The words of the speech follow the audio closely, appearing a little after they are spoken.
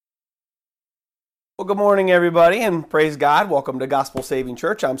Well, good morning, everybody, and praise God. Welcome to Gospel Saving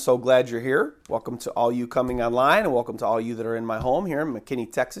Church. I'm so glad you're here. Welcome to all you coming online, and welcome to all you that are in my home here in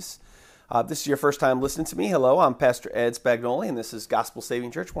McKinney, Texas. This is your first time listening to me. Hello, I'm Pastor Ed Spagnoli, and this is Gospel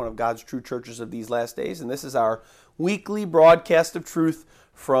Saving Church, one of God's true churches of these last days, and this is our weekly broadcast of truth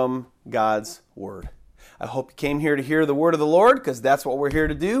from God's Word. I hope you came here to hear the Word of the Lord, because that's what we're here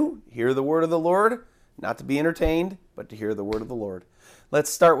to do, hear the Word of the Lord, not to be entertained, but to hear the Word of the Lord. Let's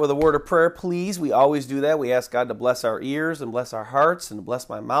start with a word of prayer, please. We always do that. We ask God to bless our ears and bless our hearts and to bless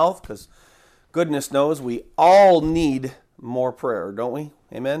my mouth, because goodness knows we all need more prayer, don't we?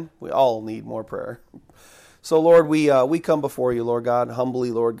 Amen? We all need more prayer. So, Lord, we come before you, Lord God,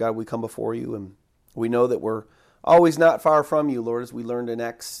 humbly, Lord God, we come before you, and we know that we're always not far from you, Lord, as we learned in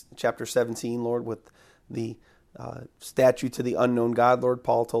Acts chapter 17, Lord, with the statue to the unknown God, Lord.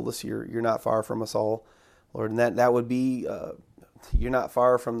 Paul told us you're not far from us all, Lord, and that would be... You're not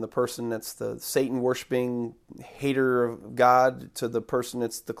far from the person that's the Satan-worshiping hater of God to the person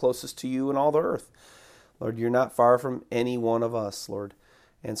that's the closest to you in all the earth. Lord, you're not far from any one of us, Lord.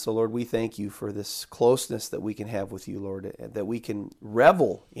 And so, Lord, we thank you for this closeness that we can have with you, Lord, that we can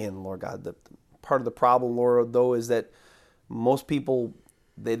revel in, Lord God. The part of the problem, Lord, though, is that most people,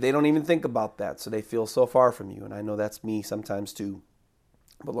 they don't even think about that, so they feel so far from you. And I know that's me sometimes too.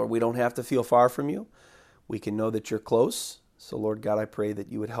 But, Lord, we don't have to feel far from you. We can know that you're close. So, Lord God, I pray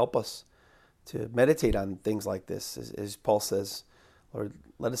that you would help us to meditate on things like this. As Paul says, Lord,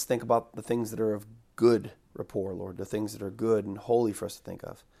 let us think about the things that are of good rapport, Lord, the things that are good and holy for us to think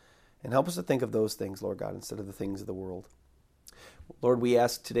of. And help us to think of those things, Lord God, instead of the things of the world. Lord, we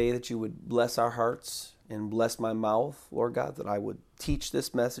ask today that you would bless our hearts and bless my mouth, Lord God, that I would teach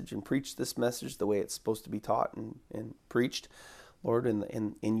this message and preach this message the way it's supposed to be taught and preached, Lord,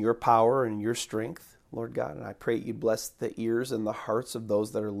 in your power and your strength. Lord God, and I pray you bless the ears and the hearts of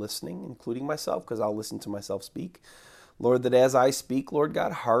those that are listening, including myself, because I'll listen to myself speak. Lord, that as I speak, Lord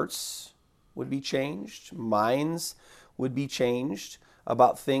God, hearts would be changed, minds would be changed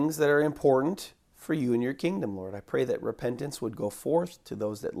about things that are important for you and your kingdom, Lord. I pray that repentance would go forth to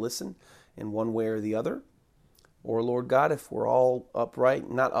those that listen in one way or the other. Or, Lord God, if we're all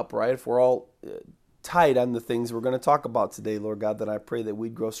if we're all tight on the things we're going to talk about today, Lord God, then I pray that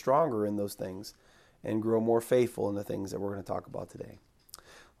we'd grow stronger in those things and grow more faithful in the things that we're going to talk about today.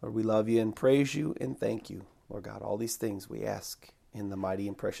 Lord, we love you and praise you and thank you, Lord God. All these things we ask in the mighty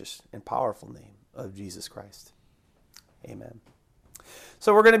and precious and powerful name of Jesus Christ. Amen.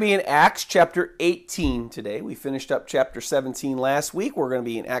 So we're going to be in Acts chapter 18 today. We finished up chapter 17 last week. We're going to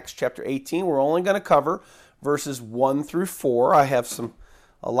be in Acts chapter 18. We're only going to cover verses 1 through 4. I have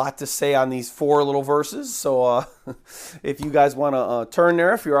a lot to say on these 4 little verses, so if you guys want to turn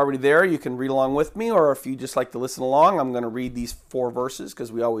there, if you're already there, you can read along with me, or if you just like to listen along, I'm going to read these 4 verses,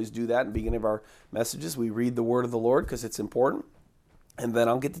 because we always do that at the beginning of our messages. We read the word of the Lord, because it's important, and then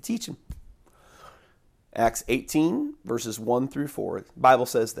I'll get to teaching. Acts 18, verses 1 through 4, the Bible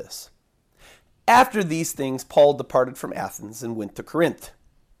says this: After these things, Paul departed from Athens and went to Corinth.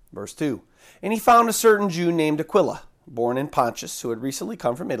 Verse 2, And he found a certain Jew named Aquila, born in Pontus, who had recently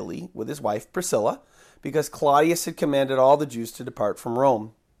come from Italy with his wife Priscilla, because Claudius had commanded all the Jews to depart from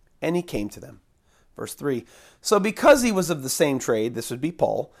Rome. And he came to them. Verse 3, So because he was of the same trade, this would be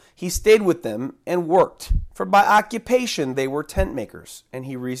Paul, he stayed with them and worked, for by occupation they were tent makers. And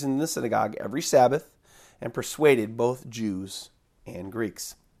he reasoned in the synagogue every Sabbath and persuaded both Jews and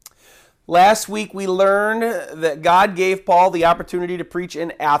Greeks. Last week we learned that God gave Paul the opportunity to preach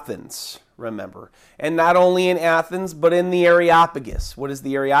in Athens, remember. And not only in Athens, but in the Areopagus. What is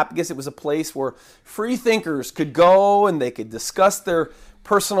the Areopagus? It was a place where free thinkers could go and they could discuss their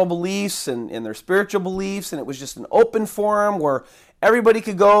personal beliefs and their spiritual beliefs. And it was just an open forum where everybody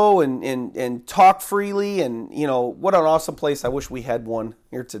could go and talk freely. And, you know, what an awesome place. I wish we had one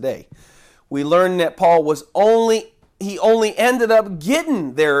here today. We learned that Paul he only ended up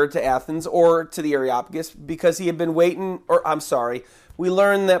getting there to Athens or to the Areopagus because he had been waiting, we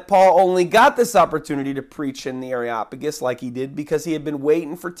learned that Paul only got this opportunity to preach in the Areopagus like he did because he had been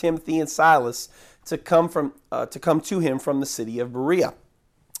waiting for Timothy and Silas to come to him from the city of Berea.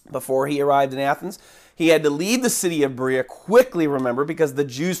 Before he arrived in Athens, he had to leave the city of Berea quickly, remember, because the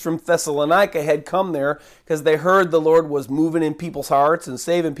Jews from Thessalonica had come there because they heard the Lord was moving in people's hearts and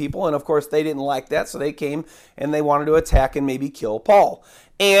saving people, and of course they didn't like that, so they came and they wanted to attack and maybe kill Paul.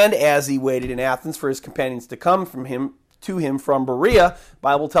 And as he waited in Athens for his companions to come to him from Berea.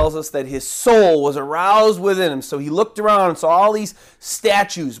 Bible tells us that his soul was aroused within him. So he looked around and saw all these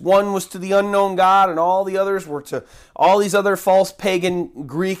statues. One was to the unknown God, and all the others were to all these other false pagan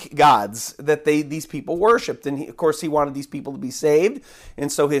Greek gods that these people worshipped. And of course, he wanted these people to be saved.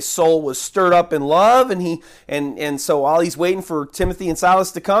 And so his soul was stirred up in love. And so while he's waiting for Timothy and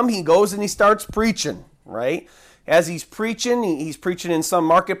Silas to come, he goes and he starts preaching, right? As he's preaching in some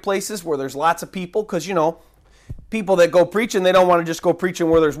marketplaces where there's lots of people, because, people that go preaching, they don't want to just go preaching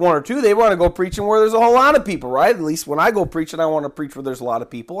where there's one or two. They want to go preaching where there's a whole lot of people, right? At least when I go preaching, I want to preach where there's a lot of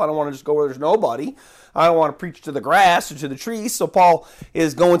people. I don't want to just go where there's nobody. I don't want to preach to the grass or to the trees. So Paul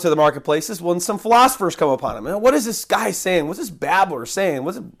is going to the marketplaces when some philosophers come upon him. And what is this guy saying? What's this babbler saying?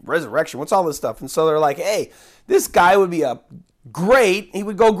 What's resurrection? What's all this stuff? And so they're like, hey, this guy would be he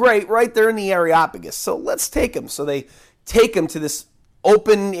would go great right there in the Areopagus. So let's take him. So they take him to this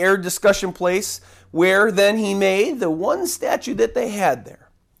open air discussion place where then he made the one statue that they had there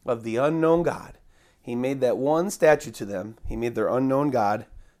of the unknown God. He made that one statue to them. He made their unknown God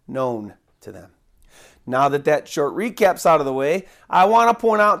known to them. Now that short recap's out of the way, I want to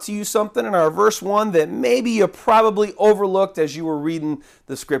point out to you something in our verse 1 that maybe you probably overlooked as you were reading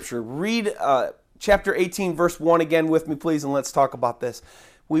the scripture. Read chapter 18, verse 1 again with me, please, and let's talk about this.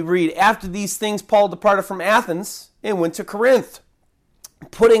 We read, after these things, Paul departed from Athens and went to Corinth.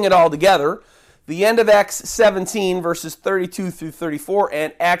 Putting it all together, the end of Acts 17, verses 32 through 34,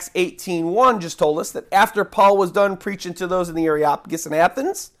 and Acts 18:1 just told us that after Paul was done preaching to those in the Areopagus in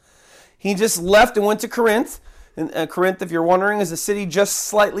Athens, he just left and went to Corinth. And Corinth, if you're wondering, is a city just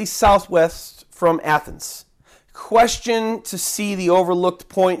slightly southwest from Athens. Question to see the overlooked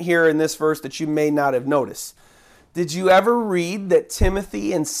point here in this verse that you may not have noticed. Did you ever read that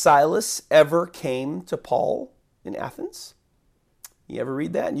Timothy and Silas ever came to Paul in Athens? You ever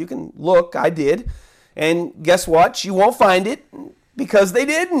read that? And you can look, I did. And guess what? You won't find it because they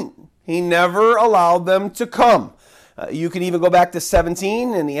didn't. He never allowed them to come. You can even go back to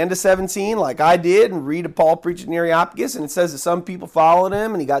 17 and the end of 17 like I did and read Paul preaching in the Areopagus, and it says that some people followed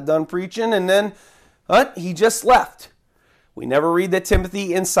him and he got done preaching and then he just left. We never read that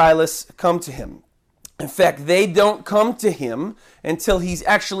Timothy and Silas come to him. In fact, they don't come to him until he's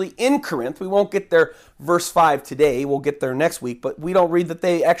actually in Corinth. We won't get there verse 5 today. We'll get there next week. But we don't read that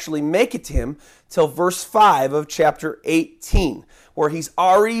they actually make it to him till verse 5 of chapter 18, where he's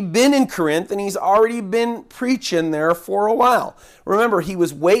already been in Corinth and he's already been preaching there for a while. Remember, he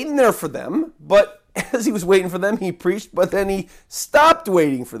was waiting there for them, but as he was waiting for them, he preached, but then he stopped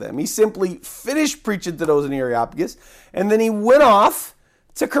waiting for them. He simply finished preaching to those in the Areopagus, and then he went off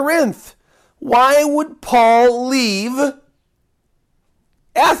to Corinth. Why would Paul leave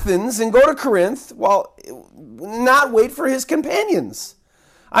Athens and go to Corinth while not wait for his companions?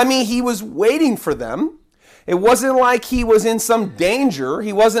 I mean, he was waiting for them. It wasn't like he was in some danger.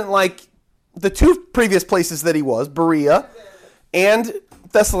 He wasn't like the two previous places that he was, Berea and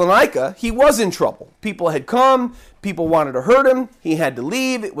Thessalonica. He was in trouble. People had come. People wanted to hurt him. He had to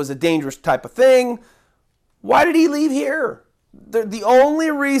leave. It was a dangerous type of thing. Why did he leave here? The only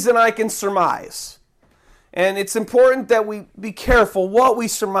reason I can surmise, and it's important that we be careful what we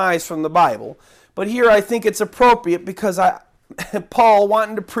surmise from the Bible, but here I think it's appropriate because Paul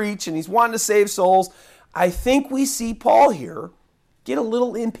wanting to preach and he's wanting to save souls, I think we see Paul here get a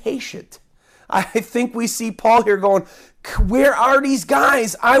little impatient. I think we see Paul here going, where are these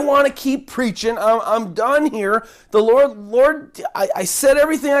guys? I want to keep preaching. I'm done here. The Lord, I said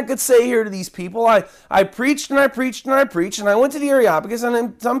everything I could say here to these people. I preached and I preached and I preached, and I went to the Areopagus,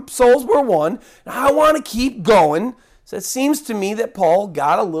 and some souls were won. And I want to keep going. So it seems to me that Paul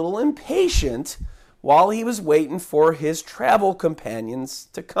got a little impatient while he was waiting for his travel companions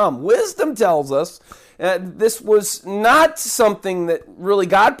to come. Wisdom tells us this was not something that really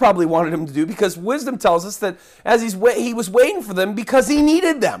God probably wanted him to do, because wisdom tells us that as he was waiting for them because he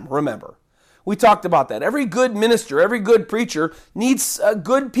needed them, remember. We talked about that. Every good minister, every good preacher needs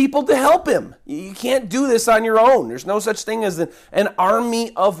good people to help him. You can't do this on your own. There's no such thing as an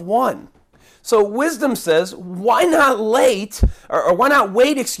army of one. So wisdom says, why not wait,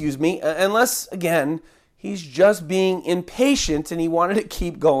 unless, again, he's just being impatient and he wanted to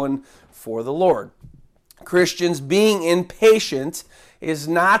keep going for the Lord. Christians, being impatient is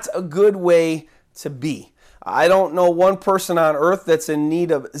not a good way to be. I don't know one person on earth that's in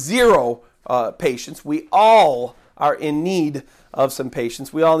need of zero patience. We all are in need of some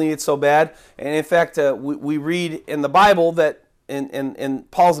patience. We all need it so bad. And in fact, we read in the Bible that in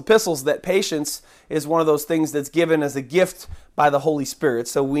Paul's epistles that patience is one of those things that's given as a gift by the Holy Spirit.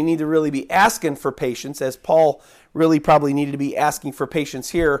 So we need to really be asking for patience, as Paul really probably needed to be asking for patience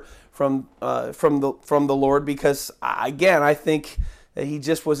here from the Lord, because again, I think that he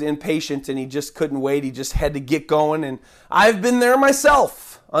just was impatient and he just couldn't wait. He just had to get going, and I've been there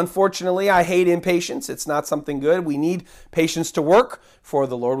myself. Unfortunately, I hate impatience. It's not something good. We need patience to work for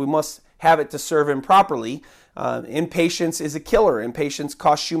the Lord. We must have it to serve him properly. Impatience is a killer. Impatience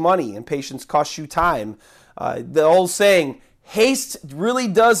costs you money. Impatience costs you time. The old saying, haste really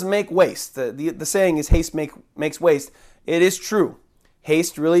does make waste. The saying is haste makes waste. It is true.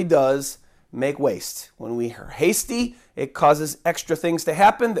 Haste really does make waste. When we are hasty, it causes extra things to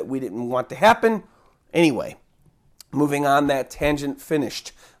happen that we didn't want to happen. Anyway, moving on, that tangent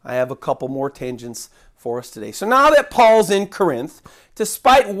finished. I have a couple more tangents for us today. So now that Paul's in Corinth,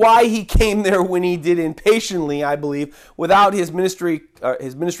 despite why he came there when he did impatiently, I believe, without his ministry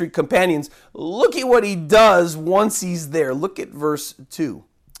companions, look at what he does once he's there. Look at verse 2.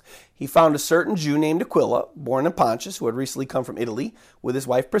 He found a certain Jew named Aquila, born in Pontus, who had recently come from Italy, with his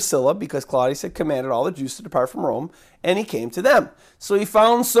wife Priscilla, because Claudius had commanded all the Jews to depart from Rome, and he came to them. So he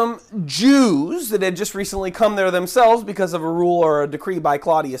found some Jews that had just recently come there themselves because of a rule or a decree by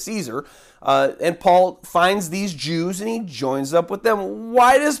Claudius Caesar. And Paul finds these Jews and he joins up with them.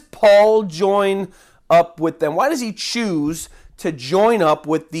 Why does Paul join up with them? Why does he choose to join up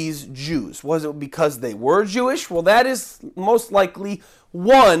with these Jews? Was it because they were Jewish? Well, that is most likely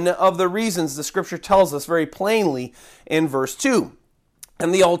one of the reasons. The scripture tells us very plainly in verse 2.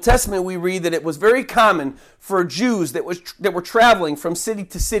 In the Old Testament, we read that it was very common for Jews that were traveling from city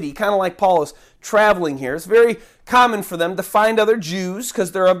to city, kind of like Paul is traveling here. It's very common for them to find other Jews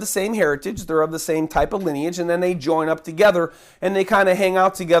because they're of the same heritage, they're of the same type of lineage, and then they join up together and they kind of hang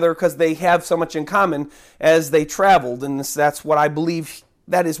out together because they have so much in common as they traveled. And that's what I believe,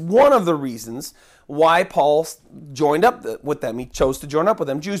 that is one of the reasons why Paul joined up with them. He chose to join up with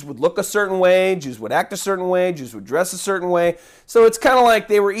them. Jews would look a certain way, Jews would act a certain way, Jews would dress a certain way. So it's kind of like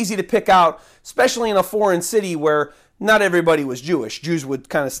they were easy to pick out, especially in a foreign city where not everybody was Jewish. Jews would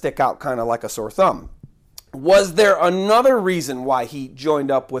kind of stick out kind of like a sore thumb. Was there another reason why he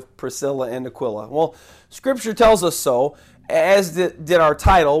joined up with Priscilla and Aquila? Well, Scripture tells us so, as did our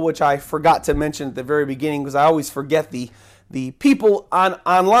title, which I forgot to mention at the very beginning because I always forget the people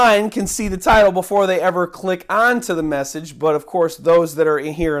online can see the title before they ever click onto the message, but of course those that are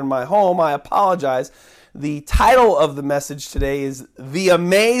here in my home, I apologize. The title of the message today is The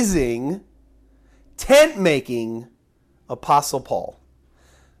Amazing Tent-Making Apostle Paul.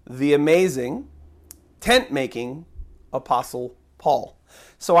 The Amazing Tent-Making Apostle Paul.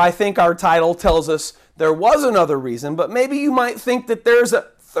 So I think our title tells us there was another reason, but maybe you might think that there's a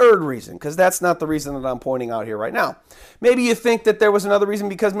third reason, because that's not the reason that I'm pointing out here right now. Maybe you think that there was another reason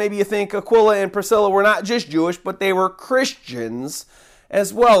because maybe you think Aquila and Priscilla were not just Jewish, but they were Christians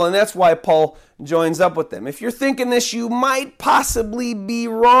as well, and that's why Paul joins up with them. If you're thinking this, you might possibly be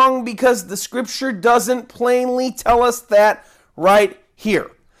wrong because the Scripture doesn't plainly tell us that right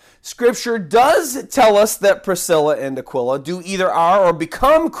here. Scripture does tell us that Priscilla and Aquila do either are or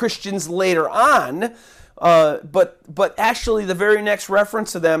become Christians later on, but actually the very next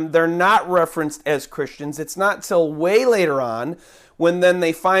reference to them, they're not referenced as Christians. It's not till way later on when then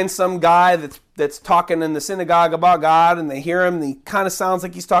they find some guy that's talking in the synagogue about God and they hear him and he kind of sounds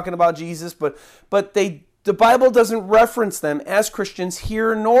like he's talking about Jesus, but the Bible doesn't reference them as Christians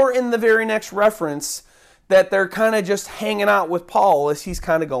here nor in the very next reference that they're kind of just hanging out with Paul as he's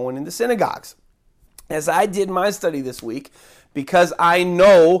kind of going into synagogues. As I did my study this week, because I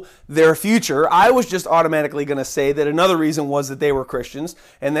know their future, I was just automatically going to say that another reason was that they were Christians,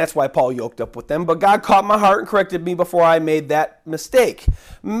 and that's why Paul yoked up with them. But God caught my heart and corrected me before I made that mistake.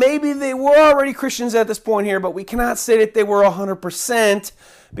 Maybe they were already Christians at this point here, but we cannot say that they were 100%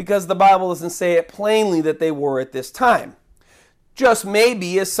 because the Bible doesn't say it plainly that they were at this time. Just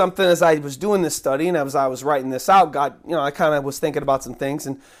maybe as something as I was doing this study and as I was writing this out, God, I kind of was thinking about some things,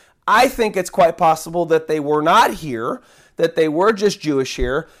 and I think it's quite possible that they were not here, that they were just Jewish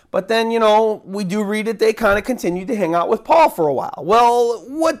here, but then, we do read that they kind of continued to hang out with Paul for a while. Well,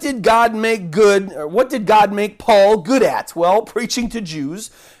 what did God make Paul good at? Well, preaching to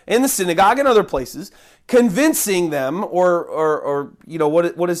Jews in the synagogue and other places, convincing them, or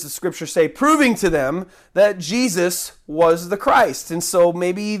what does the Scripture say? Proving to them that Jesus was the Christ. And so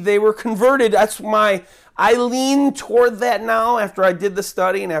maybe they were converted. I lean toward that now after I did the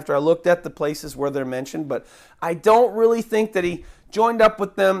study and after I looked at the places where they're mentioned, but I don't really think that he joined up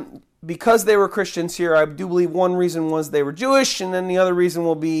with them because they were Christians here. I do believe one reason was they were Jewish, and then the other reason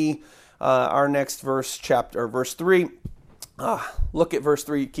will be our next verse 3. Look at verse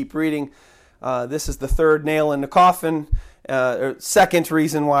 3, keep reading. This is the third nail in the coffin. Second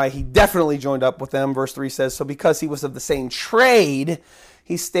reason why he definitely joined up with them. Verse 3 says, so because he was of the same trade,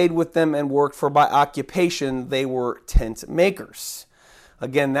 he stayed with them and worked, for by occupation they were tent makers.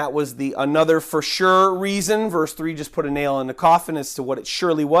 Again, that was the another for sure reason. Verse 3 just put a nail in the coffin as to what it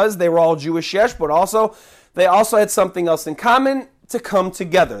surely was. They were all Jewish, yes, but they also had something else in common: to come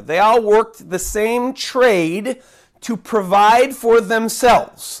together. They all worked the same trade to provide for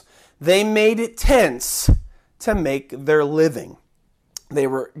themselves. They made tents to make their living. They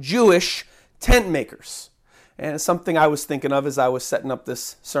were Jewish tent makers. And it's something I was thinking of as I was setting up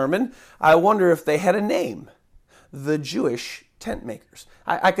this sermon. I wonder if they had a name. The Jewish tent makers.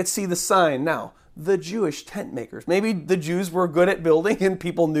 I could see the sign now. The Jewish tent makers. Maybe the Jews were good at building and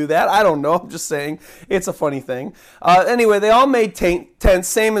people knew that. I don't know. I'm just saying. It's a funny thing. Anyway, they all made tents,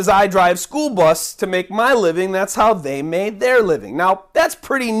 same as I drive school bus to make my living. That's how they made their living. Now, that's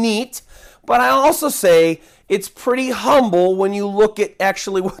pretty neat, but I also say it's pretty humble when you look at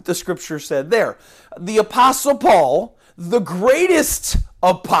actually what the scripture said there. The Apostle Paul, the greatest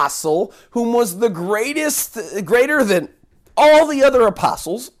apostle, whom was the greater than all the other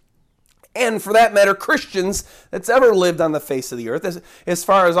apostles, and for that matter, Christians that's ever lived on the face of the earth, as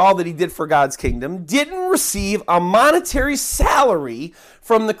far as all that he did for God's kingdom, didn't receive a monetary salary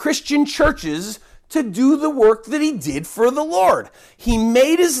from the Christian churches to do the work that he did for the Lord. He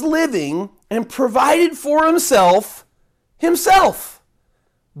made his living and provided for himself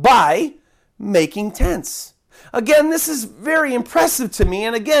by making tents. Again, this is very impressive to me,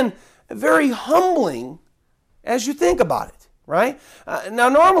 and again, very humbling as you think about it, right? Now,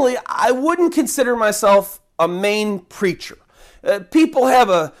 normally, I wouldn't consider myself a main preacher. People have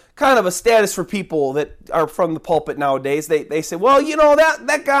a kind of a status for people that are from the pulpit nowadays. They say, well, you know,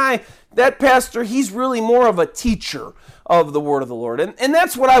 that guy, that pastor, he's really more of a teacher of the word of the Lord. And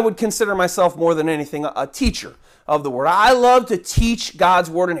that's what I would consider myself more than anything, a teacher of the word. I love to teach God's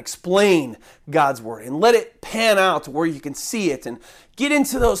word and explain God's word and let it pan out to where you can see it and get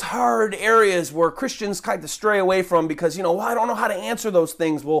into those hard areas where Christians kind of stray away from because, you know, well, I don't know how to answer those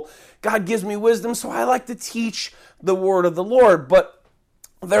things. Well, God gives me wisdom, so I like to teach the word of the Lord. But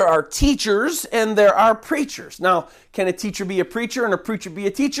there are teachers and there are preachers. Now, can a teacher be a preacher and a preacher be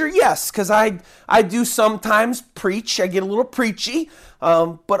a teacher? Yes, because I do sometimes preach. I get a little preachy,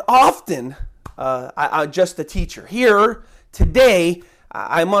 but often I'm just a teacher. Here, today,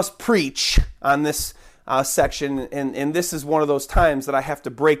 I must preach on this section, and this is one of those times that I have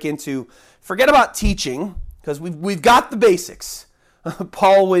to break into. Forget about teaching, because we've got the basics.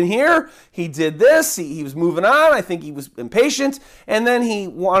 Paul went here, he did this, he was moving on, I think he was impatient, and then he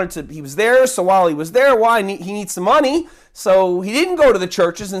was there, so while he was there, he needs some money, so he didn't go to the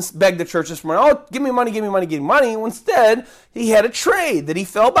churches and beg the churches for money. Oh, give me money, give me money, give me money. Instead, he had a trade that he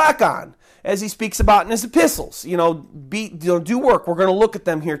fell back on, as he speaks about in his epistles. Do work. We're going to look at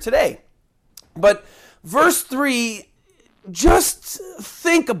them here today. But verse 3, just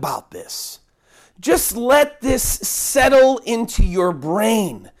think about this. Just let this settle into your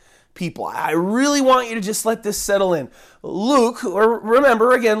brain, people. I really want you to just let this settle in. Luke, or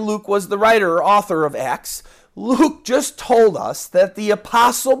remember again, Luke was the writer or author of Acts. Luke just told us that the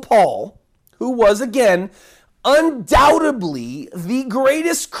Apostle Paul, who was again undoubtedly the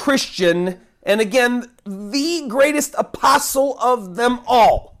greatest Christian, and again, the greatest apostle of them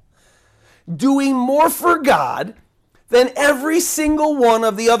all, doing more for God than every single one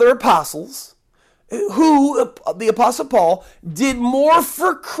of the other apostles, who, the Apostle Paul, did more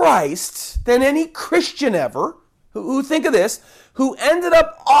for Christ than any Christian ever, who think of this, who ended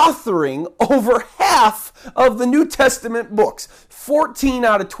up authoring over half of the New Testament books, 14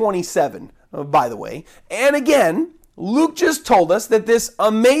 out of 27, by the way. And again, Luke just told us that this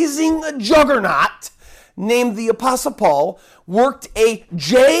amazing juggernaut named the Apostle Paul worked a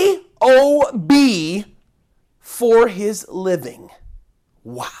job for his living.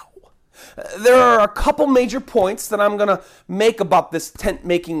 Wow. There are a couple major points that I'm going to make about this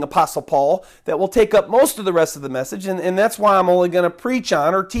tent-making Apostle Paul that will take up most of the rest of the message, and that's why I'm only going to preach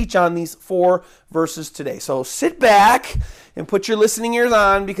on or teach on these 4 verses today. So sit back and put your listening ears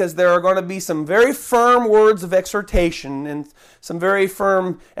on, because there are going to be some very firm words of exhortation and some very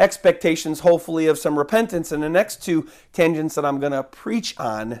firm expectations, hopefully, of some repentance in the next 2 tangents that I'm going to preach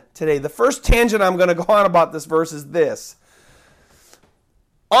on today. The first tangent I'm going to go on about this verse is this.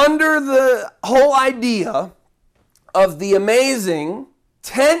 Under the whole idea of the amazing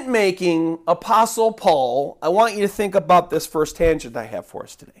tent-making Apostle Paul, I want you to think about this first tangent I have for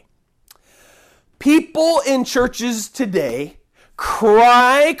us today. People in churches today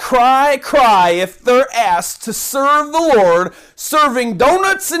cry, cry, cry if they're asked to serve the Lord, serving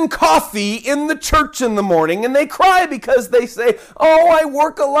donuts and coffee in the church in the morning. And they cry because they say, oh, I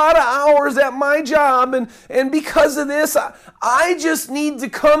work a lot of hours at my job, and because of this, I just need to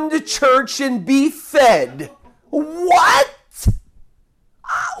come to church and be fed. What?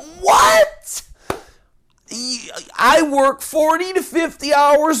 What? I work 40 to 50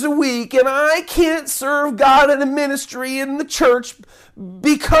 hours a week and I can't serve God in a ministry in the church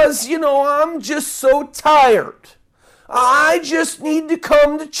because, I'm just so tired. I just need to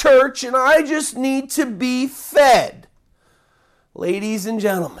come to church and I just need to be fed. Ladies and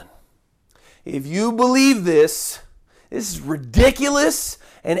gentlemen, if you believe this is ridiculous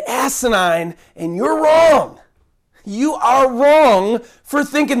and asinine and you're wrong. You are wrong for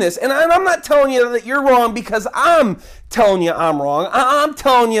thinking this. And I'm not telling you that you're wrong because I'm telling you I'm wrong. I'm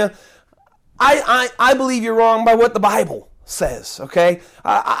telling you I believe you're wrong by what the Bible says, okay?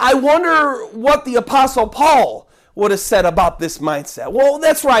 I wonder what the Apostle Paul would have said about this mindset. Well,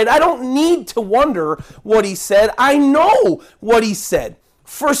 that's right. I don't need to wonder what he said. I know what he said.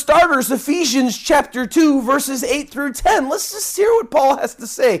 For starters, Ephesians chapter 2, verses 8 through 10. Let's just hear what Paul has to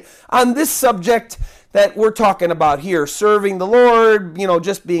say on this subject that we're talking about here, serving the Lord,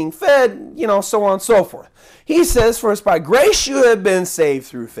 just being fed, so on and so forth. He says, for it's by grace you have been saved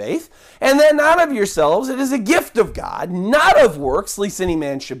through faith, and that not of yourselves, it is a gift of God, not of works, lest any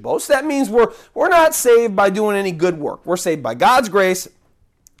man should boast. That means we're not saved by doing any good work. We're saved by God's grace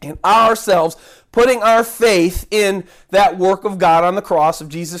and ourselves putting our faith in that work of God on the cross of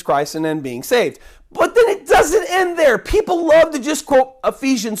Jesus Christ and then being saved. But then it doesn't end there. People love to just quote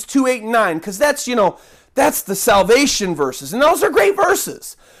Ephesians 2, 8, and 9 because that's the salvation verses. And those are great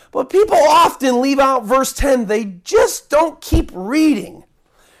verses. But people often leave out verse 10. They just don't keep reading.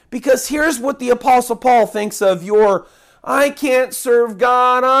 Because here's what the Apostle Paul thinks of your, I can't serve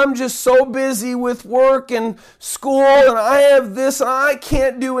God. I'm just so busy with work and school and I have this and I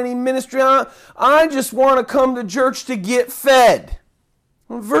can't do any ministry. I just want to come to church to get fed.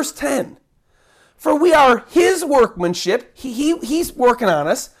 Verse 10. For we are his workmanship, he's working on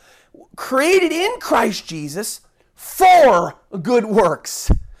us, created in Christ Jesus for good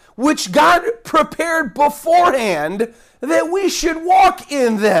works, which God prepared beforehand that we should walk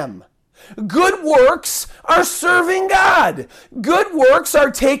in them. Good works are serving God. Good works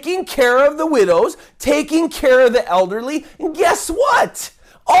are taking care of the widows, taking care of the elderly. And guess what?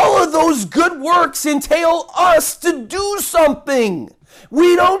 All of those good works entail us to do something.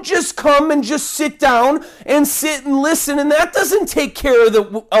 We don't just come and just sit down and sit and listen, and that doesn't take care of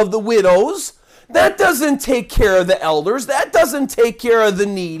the widows. That doesn't take care of the elders. That doesn't take care of the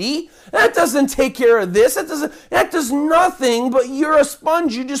needy. That doesn't take care of this. That does nothing, but you're a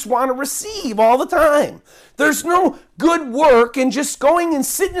sponge. You just want to receive all the time. There's no good work in just going and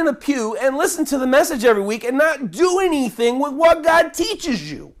sitting in a pew and listen to the message every week and not do anything with what God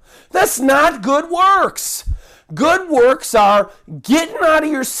teaches you. That's not good works. Good works are getting out of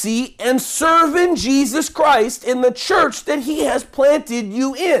your seat and serving Jesus Christ in the church that he has planted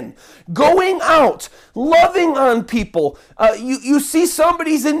you in. Going out, loving on people. You see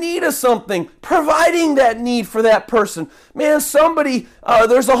somebody's in need of something, providing that need for that person. Man,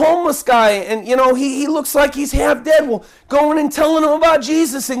 there's a homeless guy and he looks like he's half dead. Well, going and telling him about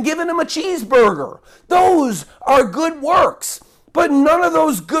Jesus and giving him a cheeseburger. Those are good works. But none of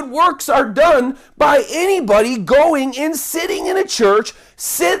those good works are done by anybody going and sitting in a church,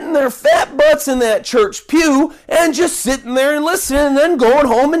 sitting their fat butts in that church pew, and just sitting there and listening and then going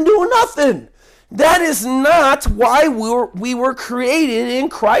home and doing nothing. That is not why we were created in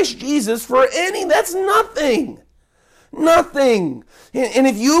Christ Jesus for any. That's nothing. Nothing. And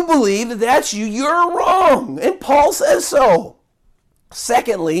if you believe that that's you, you're wrong. And Paul says so.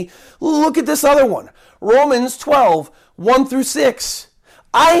 Secondly, look at this other one. Romans 12, 1 through 6.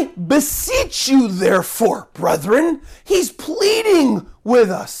 I beseech you, therefore, brethren. He's pleading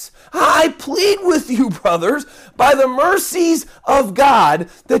with us. I plead with you, brothers, by the mercies of God,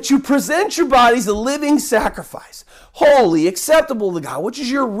 that you present your bodies a living sacrifice, holy, acceptable to God, which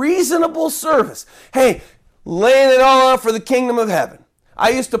is your reasonable service. Hey, laying it all out for the kingdom of heaven. I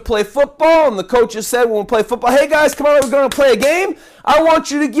used to play football, and the coaches said when we play football, hey guys, come on, we're going to play a game. I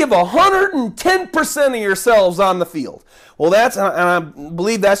want you to give 110% of yourselves on the field. Well, and I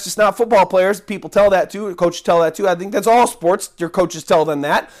believe that's just not football players. People tell that too. Coaches tell that too. I think that's all sports. Your coaches tell them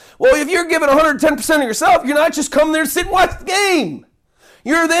that. Well, if you're giving 110% of yourself, you're not just coming there to sit and watch the game.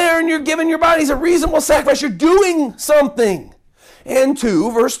 You're there and you're giving your bodies a reasonable sacrifice. You're doing something. And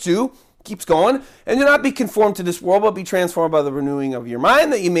verse 2, Keeps going, and do not be conformed to this world, but be transformed by the renewing of your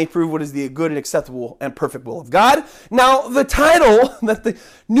mind, that you may prove what is the good and acceptable and perfect will of God. Now, the title that the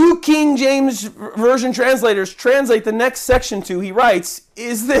New King James Version translators translate the next section to, he writes,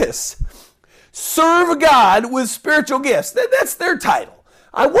 is this: Serve God with spiritual gifts. That's their title.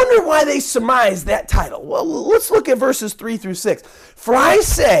 I wonder why they surmise that title. Well, let's look at verses 3 through 6. For I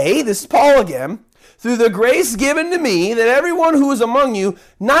say, this is Paul again, through the grace given to me, that everyone who is among you,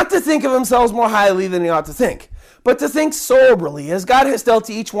 not to think of themselves more highly than he ought to think, but to think soberly, as God has dealt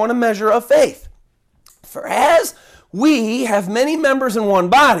to each one a measure of faith. For as we have many members in one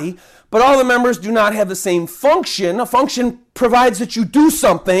body, but all the members do not have the same function, a function provides that you do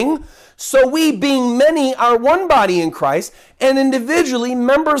something, so we, being many, are one body in Christ, and individually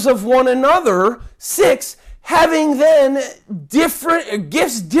members of one another, 6, having then different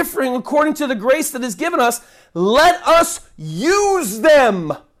gifts differing according to the grace that is given us, let us use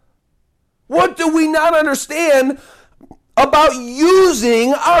them. What do we not understand about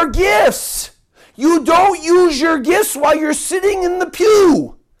using our gifts? You don't use your gifts while you're sitting in the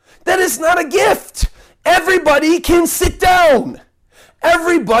pew. That is not a gift. Everybody can sit down.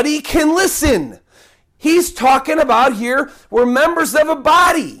 Everybody can listen. He's talking about here, we're members of a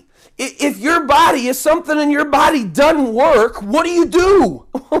body. If your body is something in your body doesn't work, what do?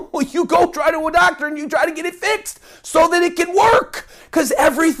 You go try to a doctor and you try to get it fixed so that it can work. Because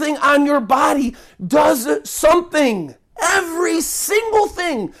everything on your body does something. Every single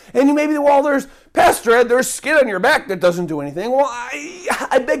thing. And you may be, well, Pastor Ed, there's skin on your back that doesn't do anything. Well,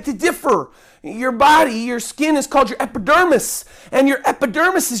 I beg to differ. Your body, your skin is called your epidermis. And your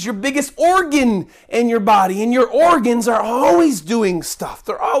epidermis is your biggest organ in your body. And your organs are always doing stuff.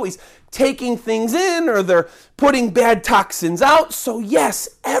 They're always taking things in, or they're putting bad toxins out. So yes,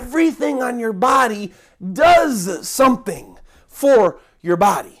 everything on your body does something for your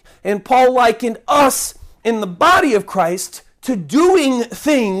body. And Paul likened us in the body of Christ to doing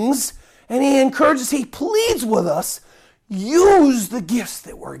things. And he pleads with us, use the gifts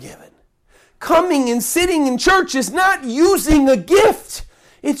that we're given. Coming and sitting in church is not using a gift.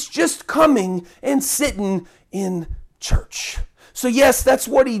 It's just coming and sitting in church. So yes, that's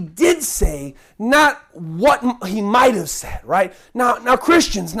what he did say, not what he might have said, right? Now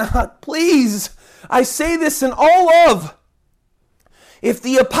Christians, please, I say this in all love. If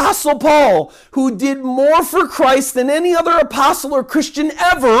the Apostle Paul, who did more for Christ than any other apostle or Christian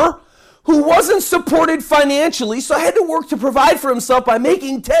ever, who wasn't supported financially, so had to work to provide for himself by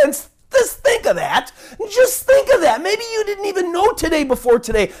making tents, just think of that. Just think of that. Maybe you didn't even know before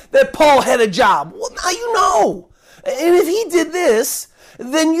today that Paul had a job. Well, now you know. And if he did this,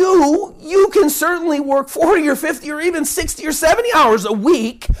 then you can certainly work 40 or 50 or even 60 or 70 hours a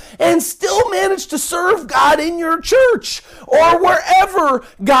week and still manage to serve God in your church or wherever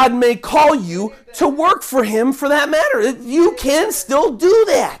God may call you to work for him, for that matter. You can still do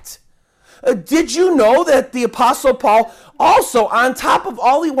that. Did you know that the Apostle Paul also, on top of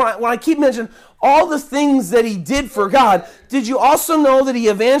all when I keep mentioning all the things that he did for God, did you also know that he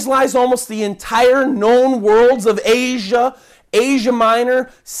evangelized almost the entire known worlds of Asia, Asia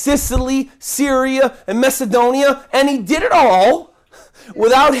Minor, Sicily, Syria, and Macedonia? And he did it all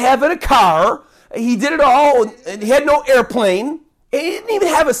without having a car. He did it all. He had no airplane. He didn't even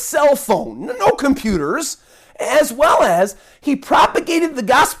have a cell phone, no computers. As well as he propagated the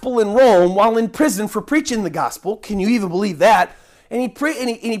gospel in Rome while in prison for preaching the gospel. Can you even believe that? And he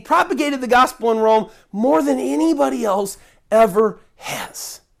propagated the gospel in Rome more than anybody else ever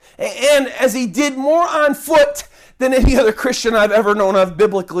has. And as he did more on foot than any other Christian I've ever known of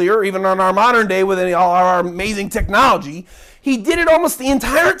biblically, or even on our modern day with all our amazing technology, he did it almost the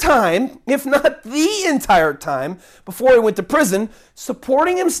entire time, if not the entire time, before he went to prison,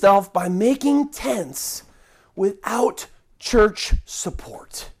 supporting himself by making tents without church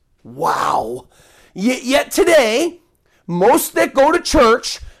support. Wow. Yet today, most that go to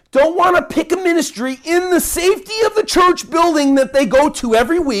church don't want to pick a ministry in the safety of the church building that they go to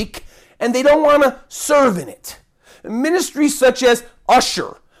every week, and they don't want to serve in it. Ministries such as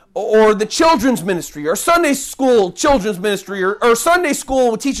usher, or the children's ministry, or Sunday school children's ministry, or Sunday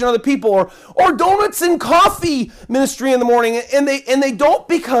school teaching other people, or donuts and coffee ministry in the morning, and they don't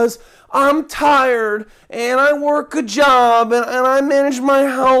because I'm tired, and I work a job, and I manage my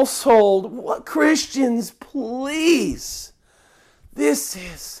household. What, Christians, please. This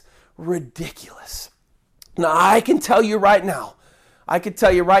is ridiculous. Now, I can tell you right now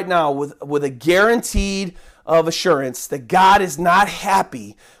with a guaranteed of assurance that God is not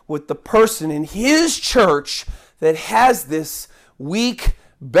happy with the person in his church that has this weak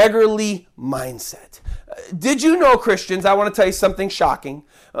beggarly mindset. Did you know, Christians, I want to tell you something shocking.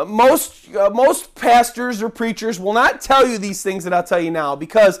 Most pastors or preachers will not tell you these things that I'll tell you now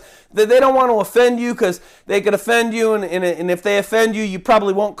because they don't want to offend you, because they could offend you, and if they offend you, you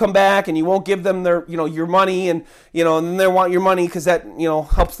probably won't come back and you won't give them their your money, and then they want your money because that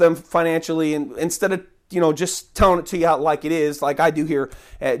helps them financially, and instead of just telling it to you out like it is, like I do here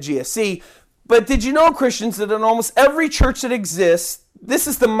at GSC. But did you know, Christians, that in almost every church that exists, this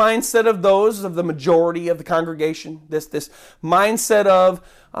is the mindset of the majority of the congregation. This mindset of,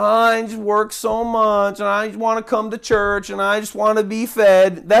 I just work so much, and I just want to come to church, and I just want to be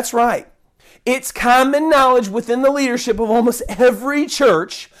fed. That's right. It's common knowledge within the leadership of almost every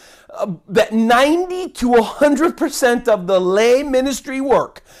church that 90 to 100% of the lay ministry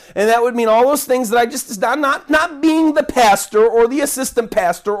work, and that would mean all those things that I just, not being the pastor or the assistant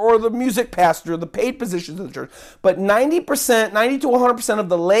pastor or the music pastor, the paid positions of the church, but 90 to 100% of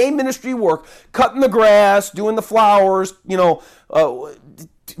the lay ministry work, cutting the grass, doing the flowers, vacuuming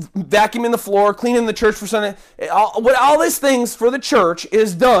the floor, cleaning the church for Sunday, all these things for the church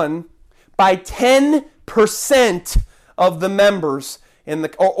is done by 10% of the members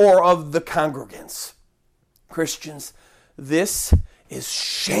or of the congregants. Christians, this is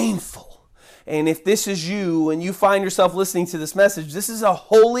shameful. And if this is you and you find yourself listening to this message, this is a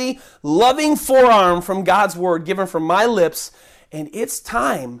holy, loving forearm from God's word given from my lips, and it's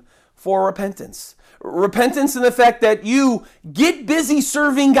time for repentance. Repentance in the fact that you get busy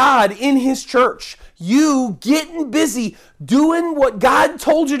serving God in His church. You getting busy doing what God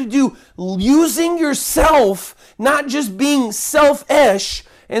told you to do, using yourself, not just being selfish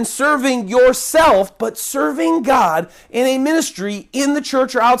and serving yourself, but serving God in a ministry in the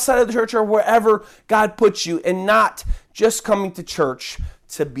church or outside of the church or wherever God puts you, and not just coming to church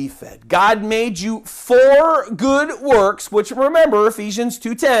to be fed. God made you for good works, which, remember, Ephesians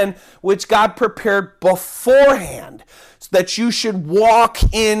 2:10, which God prepared beforehand so that you should walk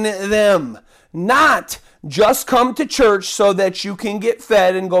in them. Not just come to church so that you can get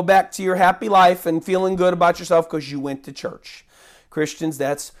fed and go back to your happy life and feeling good about yourself because you went to church. Christians,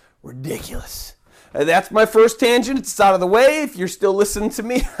 that's ridiculous. That's my first tangent. It's out of the way. If you're still listening to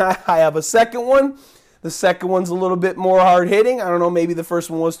me, I have a second one. The second one's a little bit more hard-hitting. I don't know, maybe the first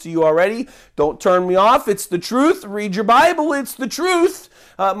one was to you already. Don't turn me off. It's the truth. Read your Bible. It's the truth.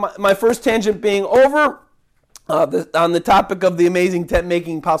 My first tangent being over. On the topic of the amazing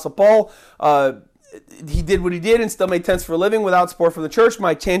tent-making Apostle Paul, he did what he did and still made tents for a living without support from the church.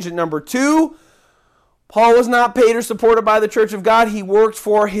 My tangent number 2, Paul was not paid or supported by the church of God. He worked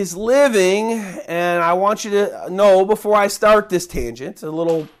for his living, and I want you to know before I start this tangent, a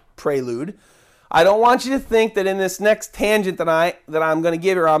little prelude, I don't want you to think that in this next tangent that I'm going to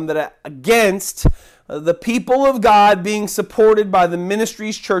give you, I'm against the people of God being supported by the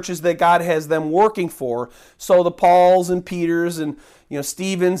ministries, churches that God has them working for. So the Pauls and Peters and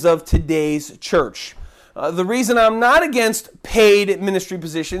Stevens of today's church. The reason I'm not against paid ministry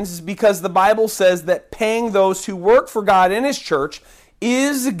positions is because the Bible says that paying those who work for God in His church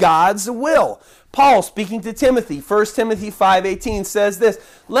is God's will. Paul, speaking to Timothy, 1 Timothy 5:18 says this,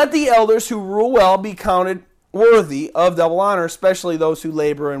 "Let the elders who rule well be counted worthy of double honor, especially those who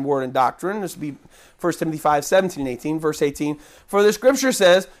labor in word and doctrine." This would be 1 Timothy 5:17 and 18, verse 18. "For the scripture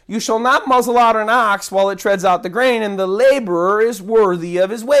says, you shall not muzzle out an ox while it treads out the grain, and the laborer is worthy of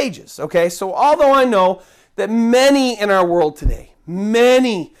his wages." Okay, so although I know that many in our world today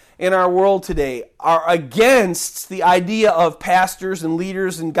are against the idea of pastors and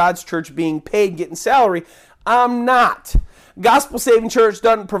leaders in God's church being paid, getting salary, I'm not. Gospel Saving Church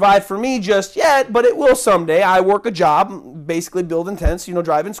doesn't provide for me just yet, but it will someday. I work a job, basically building tents,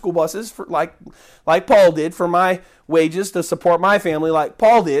 driving school buses for like Paul did for my wages to support my family like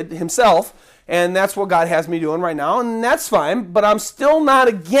Paul did himself, and that's what God has me doing right now, and that's fine, but I'm still not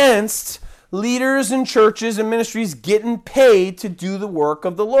against leaders and churches and ministries getting paid to do the work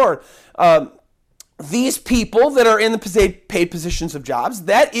of the Lord. These people that are in the paid positions of jobs,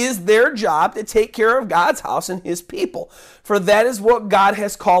 that is their job to take care of God's house and His people. For that is what God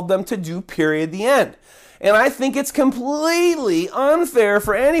has called them to do, period, the end. And I think it's completely unfair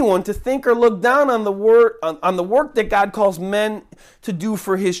for anyone to think or look down on the work that God calls men to do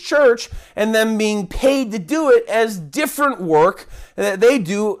for His church, and them being paid to do it as different work that they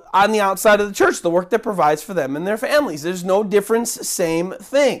do on the outside of the church, the work that provides for them and their families. There's no difference, same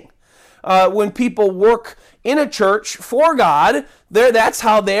thing. When people work in a church for God, that's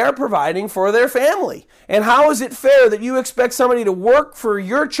how they are providing for their family. And how is it fair that you expect somebody to work for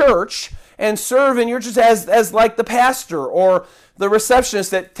your church and serve in your church as like the pastor or the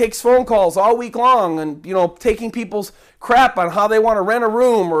receptionist that takes phone calls all week long and, taking people's crap on how they want to rent a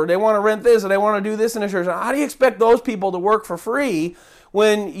room or they want to rent this or they want to do this in a church. How do you expect those people to work for free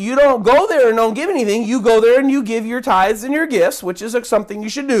when you don't go there and don't give anything? You go there and you give your tithes and your gifts, which is something you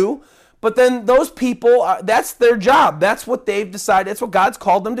should do. But then those people, that's their job. That's what they've decided. That's what God's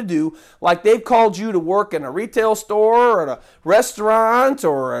called them to do. Like they've called you to work in a retail store or at a restaurant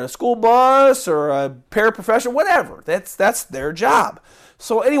or a school bus or a paraprofessional, whatever. That's their job.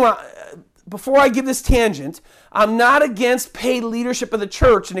 So anyway, before I give this tangent, I'm not against paid leadership of the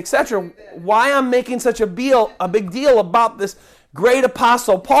church and etc. Why I'm making such a big deal about this great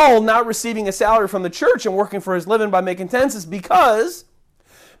apostle Paul not receiving a salary from the church and working for his living by making tents is because,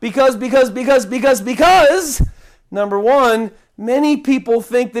 number one, many people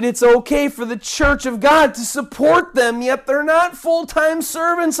think that it's okay for the church of God to support them, yet they're not full-time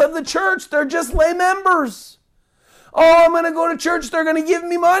servants of the church. They're just lay members. Oh, I'm going to go to church. They're going to give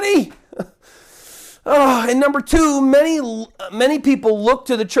me money. And number two, many people look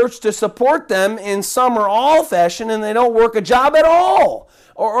to the church to support them in some or all fashion, and they don't work a job at all.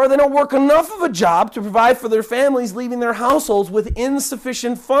 Or they don't work enough of a job to provide for their families, leaving their households with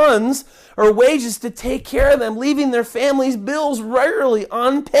insufficient funds or wages to take care of them, leaving their families' bills regularly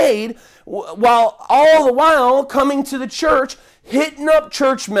unpaid, while all the while coming to the church, hitting up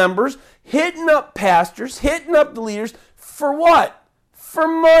church members, hitting up pastors, hitting up the leaders. For what? For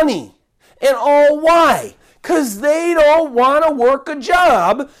money. And all why? Because they don't want to work a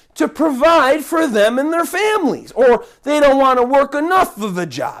job to provide for them and their families. Or they don't want to work enough of a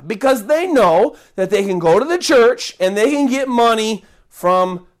job because they know that they can go to the church and they can get money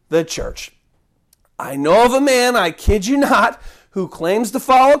from the church. I know of a man, I kid you not, who claims to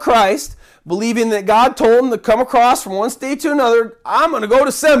follow Christ, believing that God told him to come across from one state to another. I'm going to go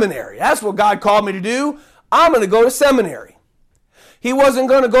to seminary. That's what God called me to do. I'm going to go to seminary. He wasn't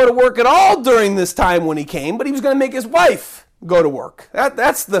going to go to work at all during this time when he came, but he was going to make his wife go to work.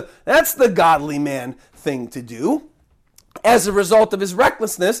 That's the godly man thing to do. As a result of his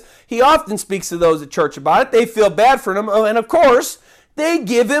recklessness, he often speaks to those at church about it. They feel bad for him, and of course, they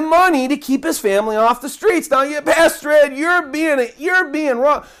give him money to keep his family off the streets. Now, Pastor Ed, you're being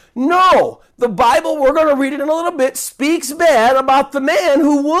wrong. No, the Bible, we're going to read it in a little bit, speaks bad about the man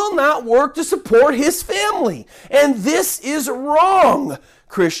who will not work to support his family. And this is wrong,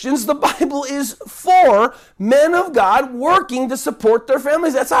 Christians. The Bible is for men of God working to support their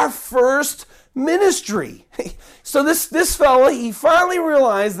families. That's our first ministry. So this fella, he finally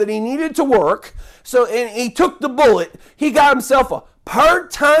realized that he needed to work. And he took the bullet. He got himself a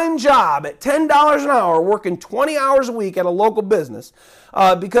part-time job at $10 an hour, working 20 hours a week at a local business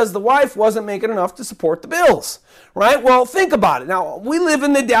because the wife wasn't making enough to support the bills, right? Well, think about it. Now, we live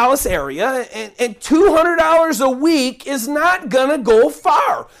in the Dallas area, and $200 a week is not going to go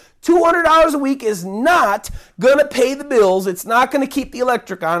far. $200 a week is not going to pay the bills. It's not going to keep the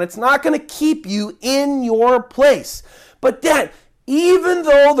electric on. It's not going to keep you in your place. But then, even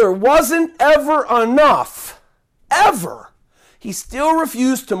though there wasn't ever enough, he still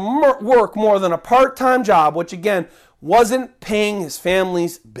refused to work more than a part-time job, which again wasn't paying his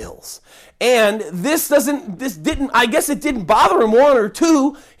family's bills. And I guess it didn't bother him one or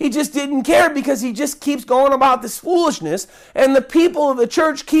two. He just didn't care because he just keeps going about this foolishness. And the people of the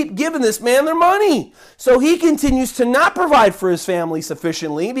church keep giving this man their money. So he continues to not provide for his family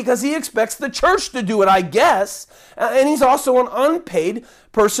sufficiently because he expects the church to do it, I guess. And he's also an unpaid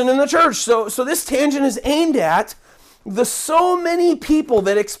person in the church. So this tangent is aimed at the so many people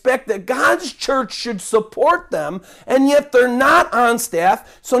that expect that God's church should support them, and yet they're not on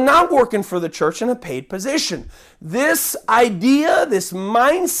staff, so not working for the church in a paid position. This idea, this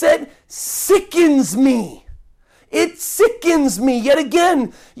mindset sickens me. It sickens me. Yet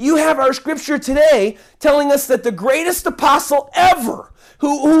again, you have our scripture today telling us that the greatest apostle ever,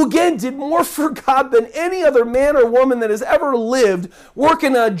 who again did more for God than any other man or woman that has ever lived,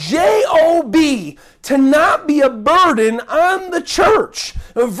 working a job to not be a burden on the church.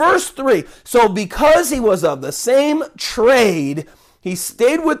 Verse 3, so because he was of the same trade, he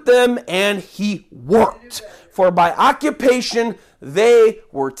stayed with them and he worked. For by occupation they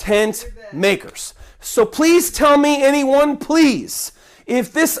were tent makers. So please tell me, anyone, please,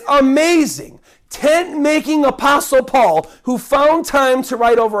 if this amazing tent-making apostle Paul, who found time to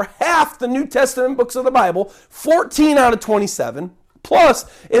write over half the New Testament books of the Bible, 14 out of 27, plus